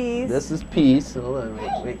 I'm Peace. this is Peace. Hold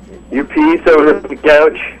on, wait. You piece over the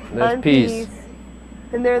couch? That's I'm Peace.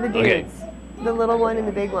 And they're the dudes. Okay. The little one and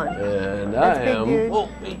the big one. And That's I big am. dude. Oh,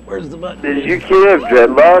 wait, where's the button? Does your kid have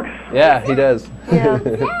dreadlocks? Yeah, he does. Yeah.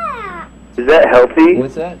 Is that healthy?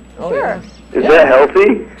 What's that? Oh, Sure. Is that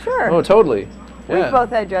healthy? Sure. Yeah. Oh, totally. We've Yeah. both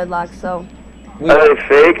had dreadlocks, so. Are they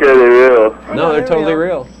fake or are they real? No, they're totally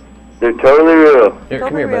real. They're totally real. Here, come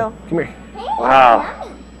Totally here, real. bud. Come here. Wow.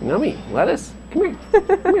 Nummy, lettuce. Come here.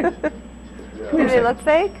 Come here. Do they look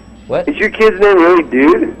fake? What? Is your kid's name really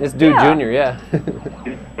Dude? It's Dude Yeah. Junior, yeah.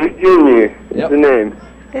 Dude Junior. Yep. What's the name?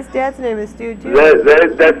 His dad's name is Dude too.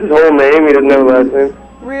 That's his whole name? He doesn't have a last name?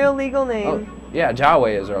 Real legal Oh, name. yeah,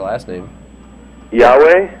 Jaway is our last name.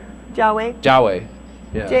 Yahweh? Jaway. Jaway.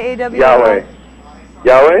 Yeah. J-A-W. Yahweh.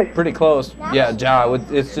 Yahweh? Pretty close. Yeah,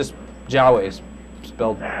 it's just Jaway,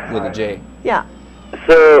 spelled with a J. Yeah.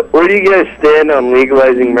 So, where do you guys stand on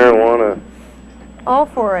legalizing marijuana? All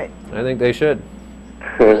for it. I think they should.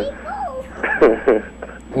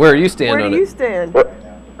 Where do you stand Where on do you it? stand?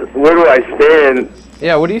 Where do I stand?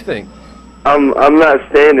 Yeah, what do you think? I'm not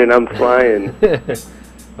standing, I'm flying.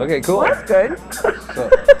 Okay, cool. Well, that's good.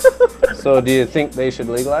 So do you think they should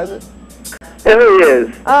legalize it? Hell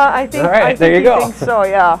yes. I think. All right, I think there you go. think so,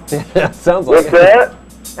 yeah. Yeah, sounds like What's that?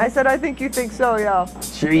 I said I think you think so, yeah.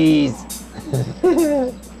 Trees.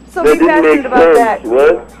 So That be didn't make passionate about that.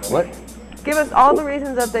 sense. What? What? Give us all the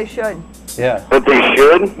reasons that they should. Yeah. But they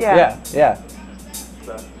should? Yeah. Yeah.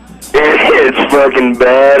 It's fucking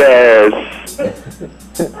badass.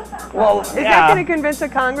 Well, Is that going to convince a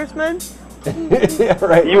congressman? yeah,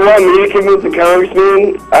 right. You want me to convince a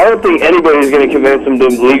congressman? I don't think anybody's going to convince him to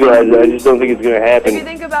legalize it. I just don't think it's going to If you happen.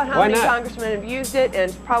 think about how Why many not? congressmen have used it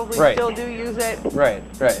and probably Right. still do use it, Right.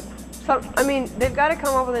 so I mean, they've got to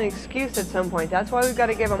come up with an excuse at some point. That's why we've got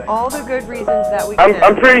to give them all the good reasons that we can.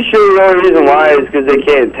 I'm pretty sure the only reason why is because they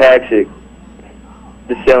can't tax it.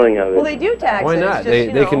 The selling of it. Well, they do tax Why it. It's not? just, They-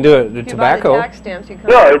 you they know, can do it. The if you tobacco. buy the tax stamps, you come.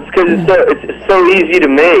 No, it's because it's so easy to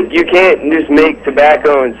make. You can't just make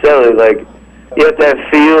tobacco and sell it. Like, you have to have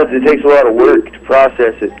fields. It takes a lot of work to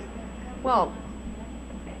process it. Well,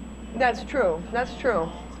 that's true. That's true.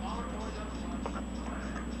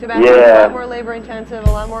 Tobacco is a Yeah. lot more labor intensive,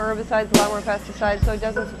 a lot more herbicides, a lot more pesticides, so it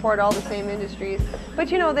doesn't support all the same industries.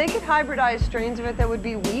 But you know, they could hybridize strains of it that would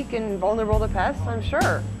be weak and vulnerable to pests, I'm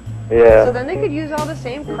sure. Yeah. So then they could use all the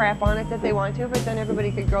same crap on it that they want to, but then everybody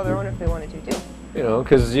could grow their own if they wanted to too. You know,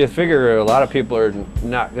 because you figure a lot of people are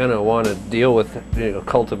not going to want to deal with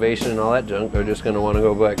cultivation and all that junk. They're just going to want to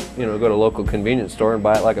go back, go to a local convenience store and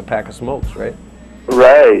buy it like a pack of smokes, right?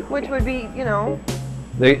 Right. Which would be, you know,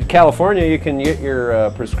 California, you can get your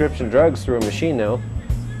prescription drugs through a machine now.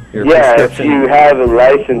 Your Yeah, if prescription. you have a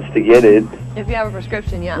license to get it. if you have a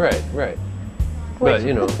prescription, yeah. Right. But,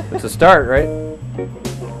 it's a start, right?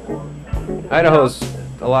 Idaho's,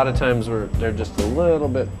 a lot of times, they're just a little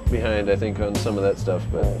bit behind, I think, on some of that stuff.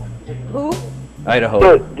 But Who? Idaho,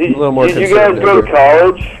 So, a little more did you guys conservative. go to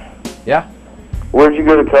college? Yeah. Where'd you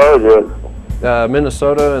go to college at?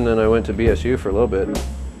 Minnesota, and then I went to BSU for a little bit.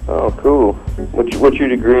 Oh, cool. What's your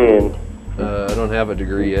degree in? I don't have a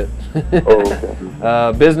degree yet.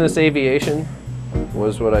 Oh, okay. Business aviation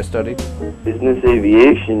was what I studied. Business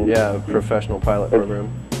aviation. Yeah, professional pilot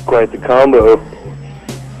program. Quite the combo.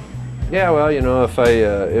 Yeah, well, if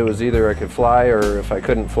it was either I could fly, or if I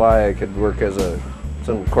couldn't fly, I could work as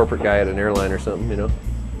some corporate guy at an airline or something,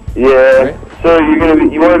 Yeah. Right. So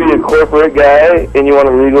you want to be a corporate guy and you want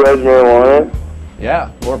to legalize marijuana?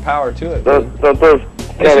 Yeah, more power to it. Don't those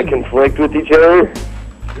kind of conflict with each other?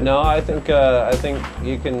 No, I think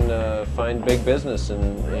you can find big business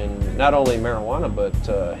in not only marijuana but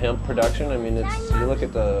hemp production. I mean, you look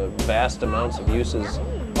at the vast amounts of uses,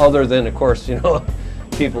 other than, of course,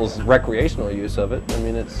 people's recreational use of it. I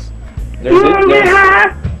mean,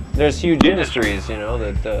 there's huge industries,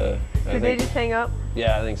 that. Did they just hang up?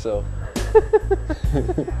 Yeah, I think so.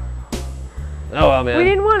 Oh well, man. We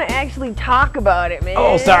didn't want to actually talk about it, man.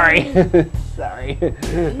 Oh, sorry. Sorry.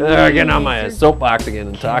 Getting on my soapbox again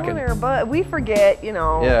and talking. But we forget,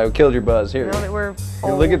 Yeah, we killed your buzz here. That we're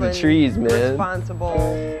Look at the trees, man. Responsible.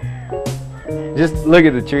 Just look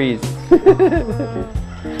at the trees.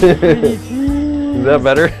 Is that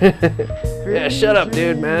better? Yeah, shut up,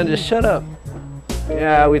 dude, man. Just shut up.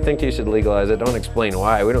 Yeah, we think you should legalize it. Don't explain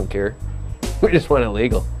why. We don't care. We just want it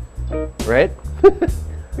legal. Right?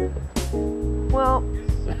 Well,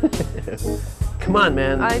 come on,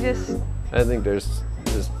 man. I think there's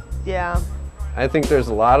yeah. I think there's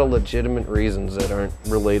a lot of legitimate reasons that aren't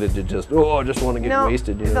related to just, I just want to get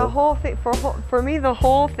wasted, The whole thing, for me, the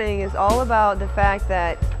whole thing is all about the fact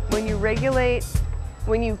that when you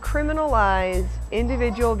criminalize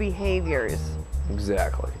individual behaviors.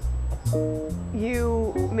 Exactly.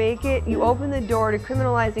 You open the door to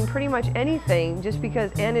criminalizing pretty much anything just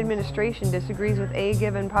because an administration disagrees with a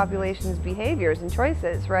given population's behaviors and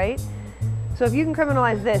choices, right? So if you can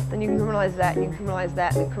criminalize this, then you can criminalize that, and you can criminalize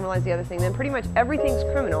that, and criminalize the other thing, then pretty much everything's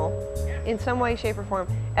criminal in some way, shape, or form.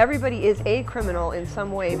 Everybody is a criminal in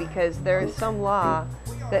some way because there is some law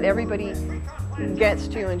that everybody gets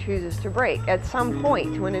to and chooses to break at some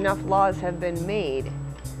point when enough laws have been made.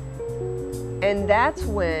 And that's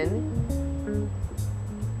when,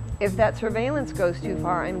 if that surveillance goes too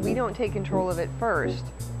far and we don't take control of it first,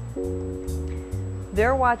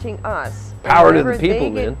 they're watching us. Power to the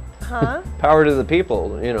people, man. Huh? Power to the people,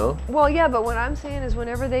 Well, yeah, but what I'm saying is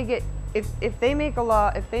whenever they get, if they make a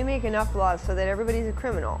law, if they make enough laws so that everybody's a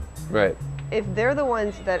criminal. Right. If they're the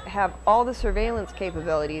ones that have all the surveillance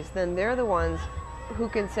capabilities, then they're the ones who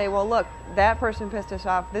can say, well, look, that person pissed us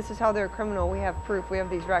off. This is how they're a criminal. We have proof. We have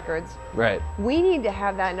these records. Right. We need to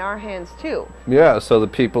have that in our hands, too. Yeah, so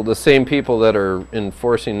the same people that are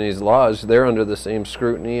enforcing these laws, they're under the same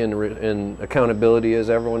scrutiny and accountability as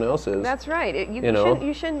everyone else is. That's right.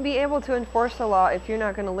 You shouldn't be able to enforce the law if you're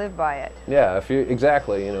not going to live by it. Yeah,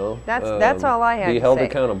 exactly, That's all I have to say. Be held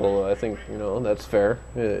accountable. I think, that's fair.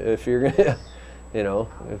 If you're going to,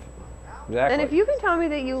 Exactly. And if you can tell me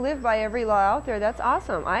that you live by every law out there, that's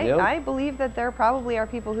awesome. I believe that there probably are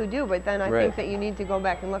people who do, but then I think that you need to go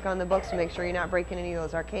back and look on the books to make sure you're not breaking any of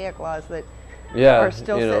those archaic laws that are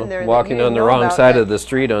still sitting there. Walking on the wrong side of the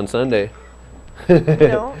street on Sunday.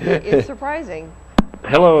 It's surprising.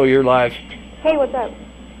 Hello, you're live. Hey, what's up?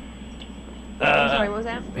 I'm sorry, what was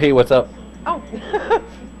that? Hey, what's up? Oh,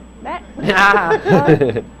 that.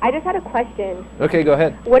 I just had a question. Okay, go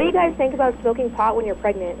ahead. What do you guys think about smoking pot when you're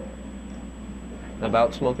pregnant?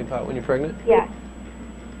 About smoking pot when you're pregnant? Yeah.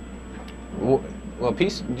 Well, do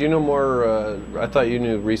you know more? I thought you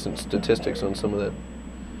knew recent statistics on some of that,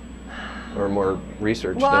 or more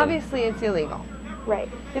research. Well, done. obviously it's illegal. Right.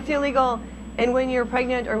 It's illegal, and when you're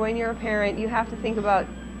pregnant or when you're a parent, you have to think about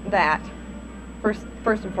that first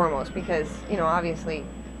and foremost, because obviously,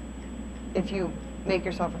 if you make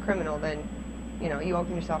yourself a criminal, then you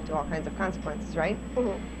open yourself to all kinds of consequences, right?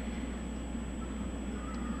 Mm-hmm.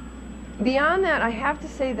 Beyond that, I have to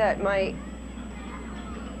say that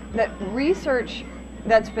that research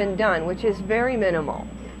that's been done, which is very minimal,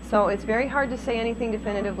 so it's very hard to say anything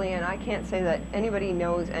definitively, and I can't say that anybody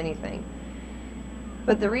knows anything.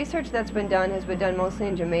 But the research that's been done has been done mostly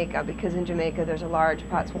in Jamaica, because in Jamaica there's a large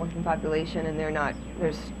pot smoking population, and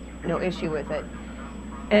there's no issue with it.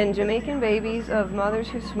 And Jamaican babies of mothers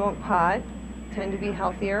who smoke pot tend to be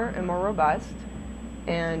healthier and more robust.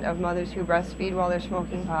 And of mothers who breastfeed while they're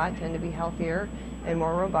smoking pot tend to be healthier and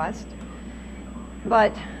more robust.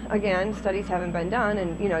 But again, studies haven't been done,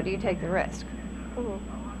 and do you take the risk?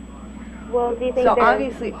 Mm-hmm. Well, do you think so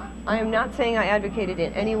obviously, I am not saying I advocate it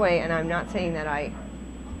in any way, and I'm not saying that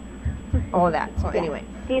all of that. So anyway.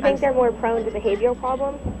 Do you think they're more prone to behavioral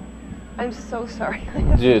problems? I'm so sorry.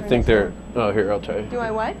 Do you think they're? Oh, here, I'll tell you. Do I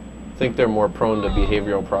what? Think they're more prone to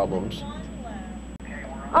behavioral problems?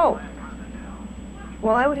 Oh.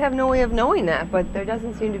 Well, I would have no way of knowing that, but there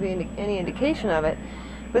doesn't seem to be any indication of it.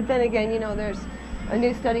 But then again, there's a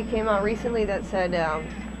new study came out recently that said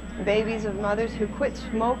babies of mothers who quit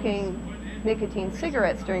smoking nicotine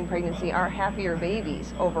cigarettes during pregnancy are happier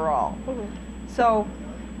babies overall. Mm-hmm. So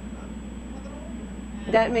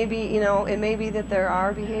that may be, it may be that there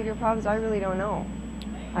are behavior problems. I really don't know.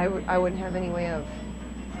 I wouldn't have any way of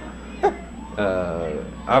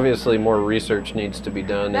Obviously, more research needs to be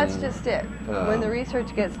done. That's and, just it. When the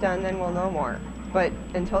research gets done, then we'll know more. But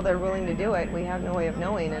until they're willing to do it, we have no way of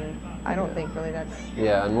knowing, and I don't think really that's...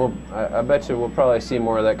 Yeah, and I bet you we'll probably see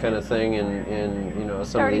more of that kind of thing in you know,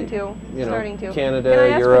 some of the, Starting to. Canada, Can I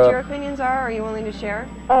ask Europe. what your opinions are? Are you willing to share?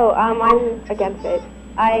 Oh, I'm against it.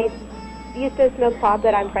 I used to smoke pot,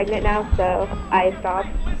 but I'm pregnant now, so I stopped.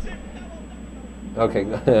 Okay,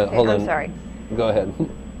 hold on. I'm sorry. Go ahead.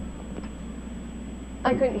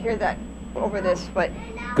 I couldn't hear that over this, but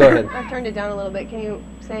Go ahead. I've turned it down a little bit. Can you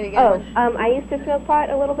say it again? Oh, I used to smoke pot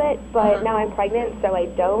a little bit, but now I'm pregnant, so I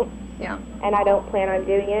don't. Yeah. And I don't plan on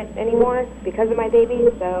doing it anymore because of my baby,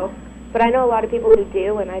 so. But I know a lot of people who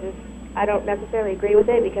do, and I don't necessarily agree with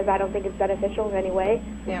it because I don't think it's beneficial in any way.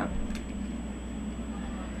 Yeah.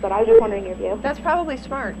 But I was just wondering your view. That's probably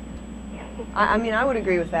smart. I mean, I would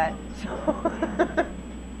agree with that. So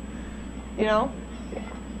you know?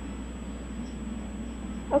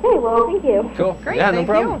 Okay, well, thank you. Cool. Great, Yeah, no thank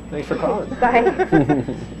problem. you. Thanks for calling. Bye.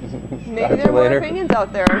 Maybe there are more opinions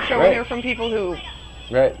out there. I'm sure we'll Right. hear from people who...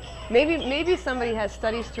 Right. Maybe somebody has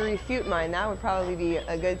studies to refute mine. That would probably be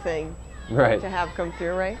a good thing Right. to have come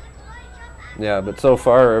through, right? Yeah, but so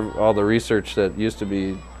far, all the research that used to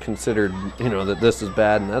be considered, you know, that this is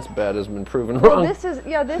bad and that's bad has been proven Well, wrong. this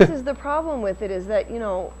is the problem with it, is that, you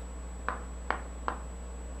know,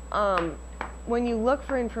 when you look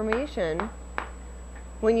for information,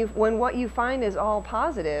 when what you find is all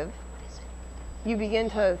positive, you begin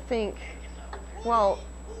to think, well,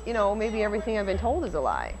 you know, maybe everything I've been told is a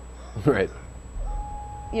lie. Right.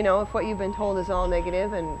 You know, if what you've been told is all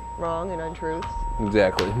negative and wrong and untruths.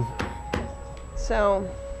 Exactly. So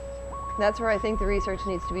that's where I think the research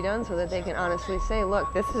needs to be done, so that they can honestly say,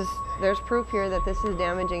 look, there's proof here that this is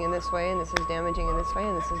damaging in this way, and this is damaging in this way,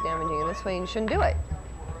 and this is damaging in this way, and you shouldn't do it.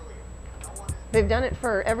 They've done it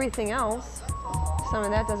for everything else. Some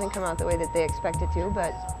of that doesn't come out the way that they expect it to,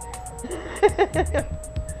 but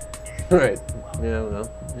Right. Yeah,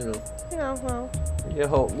 well, you know. yeah,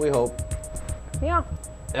 well, We hope. yeah.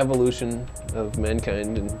 Evolution of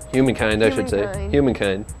mankind and humankind, I should say.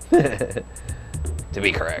 Humankind. Humankind. To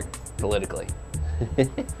be correct, politically.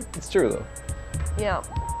 It's true, though. Yeah.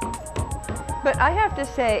 But I have to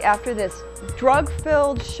say, after this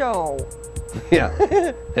drug-filled show,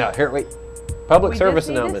 Yeah. Yeah, here, wait. Public we service just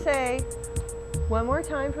need announcement. to say, one more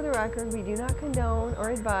time for the record, we do not condone or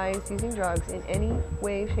advise using drugs in any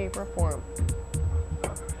way, shape, or form.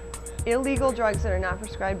 Illegal drugs that are not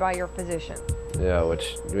prescribed by your physician. Yeah,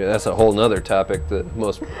 that's a whole nother topic. The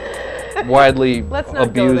most widely Let's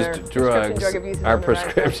not go there. abused Prescription drugs drug abuse is are on the rise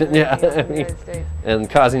prescription, in the I mean, United States. and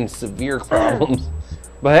causing severe problems.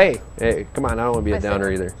 But hey, come on, I don't want to be a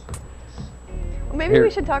downer either. Well, maybe Here. we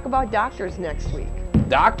should talk about doctors next week.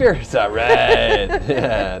 Doctors, all right.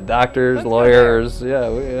 Yeah, doctors, Let's go lawyers.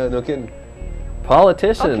 Yeah, no kidding.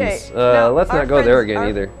 Politicians. Okay, now, let's our not go there friends- again our-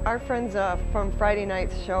 either. Our friends from Friday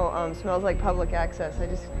night's show, Smells Like Public Access.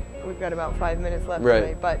 We've got about 5 minutes left Right.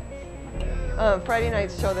 tonight, but Friday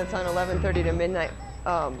night's show that's on 11:30 to midnight,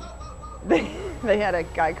 they had a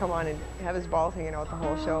guy come on and have his balls hanging out the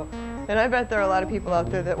whole show. And I bet there are a lot of people out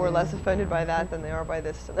there that were less offended by that than they are by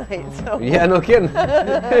this tonight. So Yeah, no kidding.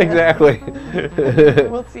 Exactly.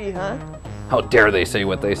 we'll see, huh? How dare they say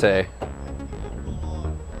what they say?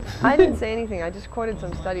 I didn't say anything. I just quoted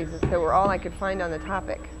some studies that were all I could find on the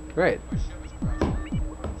topic. Right.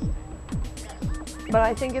 But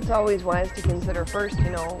I think it's always wise to consider first,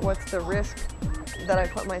 you know, what's the risk that I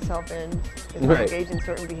put myself in if I Right. engage in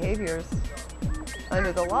certain behaviors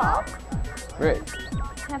under the law. Right.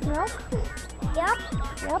 Have milk? Yep.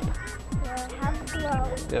 Yep. Have milk.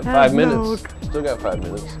 Yeah, 5 minutes. Still got 5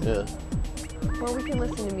 minutes. Yeah. Well, we can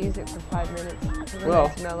listen to music for 5 minutes. It's a Well,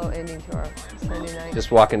 nice mellow ending to our Sunday night.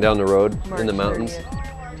 Just walking down the road March in the mountains.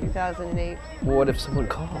 30th, 2008. Well, what if someone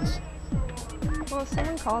calls? Well, if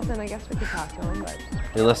someone calls in, I guess we could talk to them, but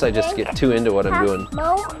Unless I just get too into what I'm doing.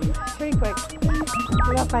 Milk. pretty quick.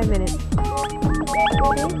 We got 5 minutes.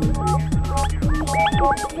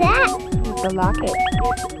 That. It's a locket.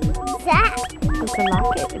 That. It's a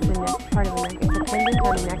locket. It's a part of a necklace. It's a pendant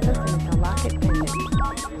on a necklace, and it's a locket pendant.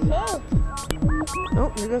 Hey.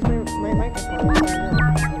 Oh, there goes my microphone.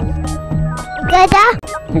 Gada.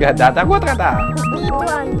 Gata quadrada.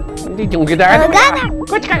 One. Dijung gata.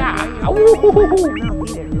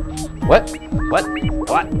 What? What?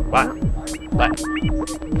 What? What? What?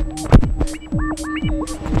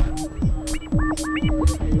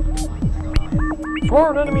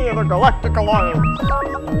 Sworn enemy of the Galactic Alliance.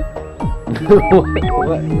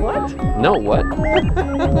 What? What? No, what?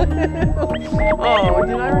 Oh,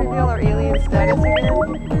 did I reveal our alien status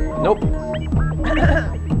again? Nope.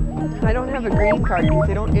 I don't have a green card because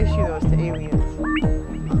they don't issue those to aliens.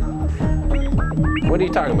 What are you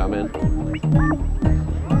talking about, man?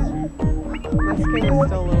 My skin is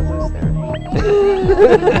still a little loose there.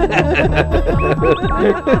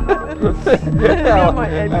 I have my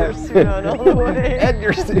Edgar suit on all the way.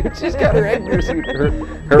 Edgar suit. She's got her Edgar suit.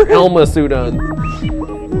 Her Elma suit on.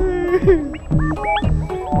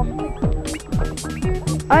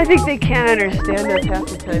 I think they can't understand us half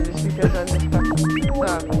the time just because I'm just fucking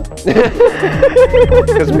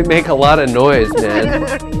Because we make a lot of noise, man.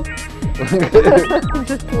 I'm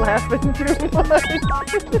just laughing too much.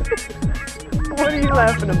 What are you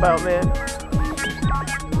laughing about, man?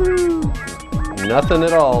 Nothing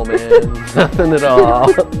at all, man. Nothing at all.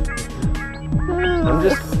 I'm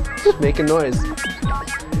just making noise.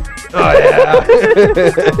 Oh yeah.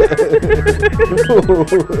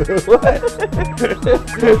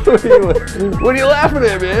 What are you laughing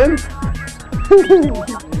at, man?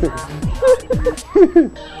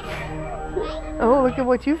 Oh, look at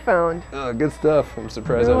what you found. Oh, good stuff. I'm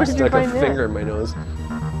surprised I Where haven't did you stuck a find that? finger in my nose.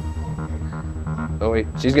 Oh wait,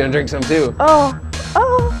 she's gonna drink some too. Oh,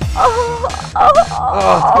 oh, oh, oh,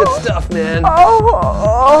 Oh, good stuff, man.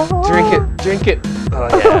 oh, oh. Drink it, drink it. Oh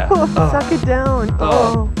yeah. Oh, Oh. suck it down.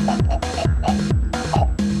 Oh.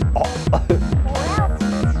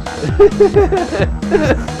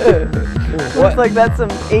 Looks like that's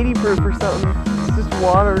some 80 proof or something. It's just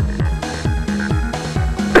water.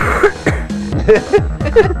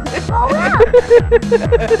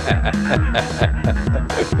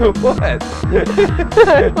 What? I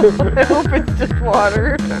hope it's just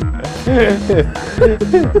water.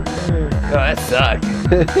 Oh, that sucked.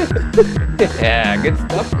 Yeah, good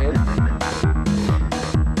stuff, man.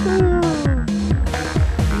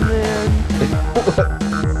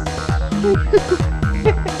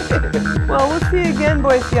 Well, we'll see you again,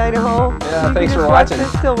 Boise, Idaho. Yeah, You thanks can for just watch watching.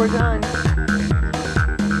 this till we're done.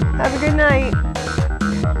 Have a good night.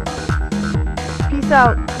 Peace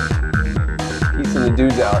out. Piecing the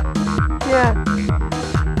dudes out. Yeah.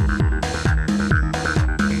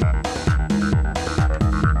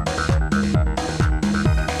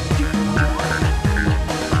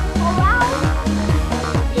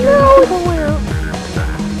 No, don't wear out.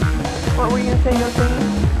 What were you gonna say? No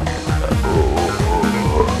singing?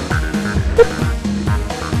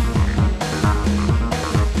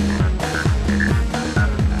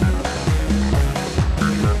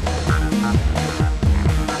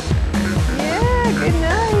 Yeah, good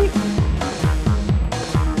night.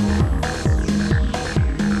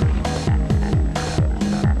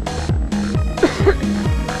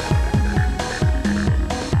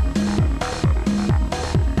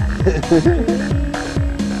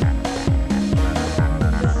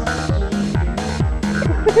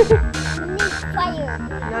 Need fire.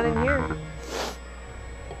 Not in here.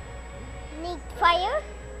 Need fire.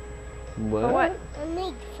 What? For what? I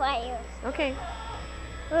need fire. Okay.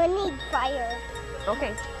 I need fire.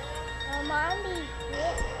 Okay. Mommy,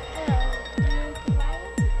 need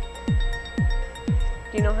fire.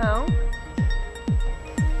 Do you know how?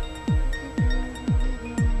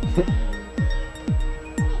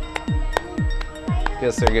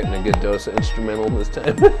 Guess they're getting a good dose of instrumental this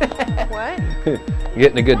time. What?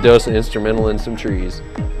 Getting a good dose of instrumental and some trees.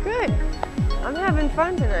 Good. I'm having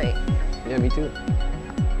fun tonight. Yeah, me too.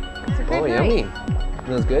 It's a good Oh, night. yummy.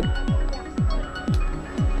 That's good.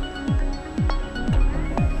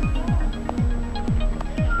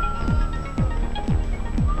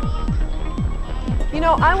 You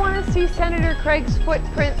know, I want to see Senator Craig's foot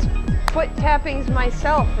tappings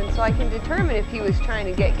myself, and so I can determine if he was trying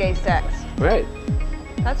to get gay sex. Right.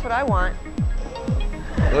 That's what I want.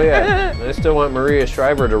 Oh yeah. I still want Maria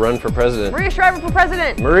Shriver to run for president. Maria Shriver for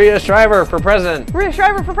president! Maria Shriver for president. Maria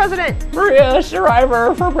Shriver for president! Maria Shriver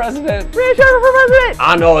for president. Maria Shriver for president!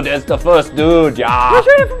 I know that's the first dude, yeah. Maria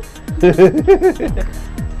Shriver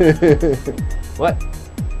for... What?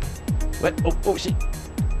 What? Oh shit.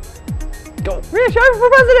 Go. Maria Shriver for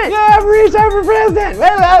president! Yeah, Maria Shriver for president.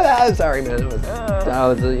 Sorry, man. I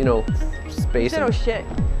was you know, spacing. Oh shit.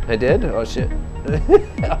 I did? Oh shit.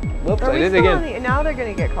 Whoops, Are I we did it still on again. now they're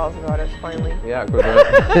gonna get calls about us finally. Yeah, good.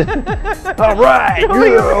 All right, Nobody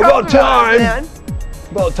yeah, ever about calls about us, time. man.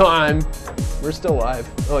 About time. We're still live.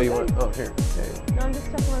 Oh, you want? Oh, here. Okay. No, I'm just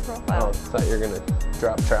checking my Oh, profile. thought you were gonna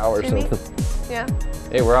drop trow or Jimmy? something. Yeah.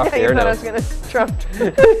 Hey, we're off Yeah, the you air thought now. I was gonna drop.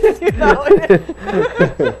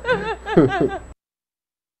 You thought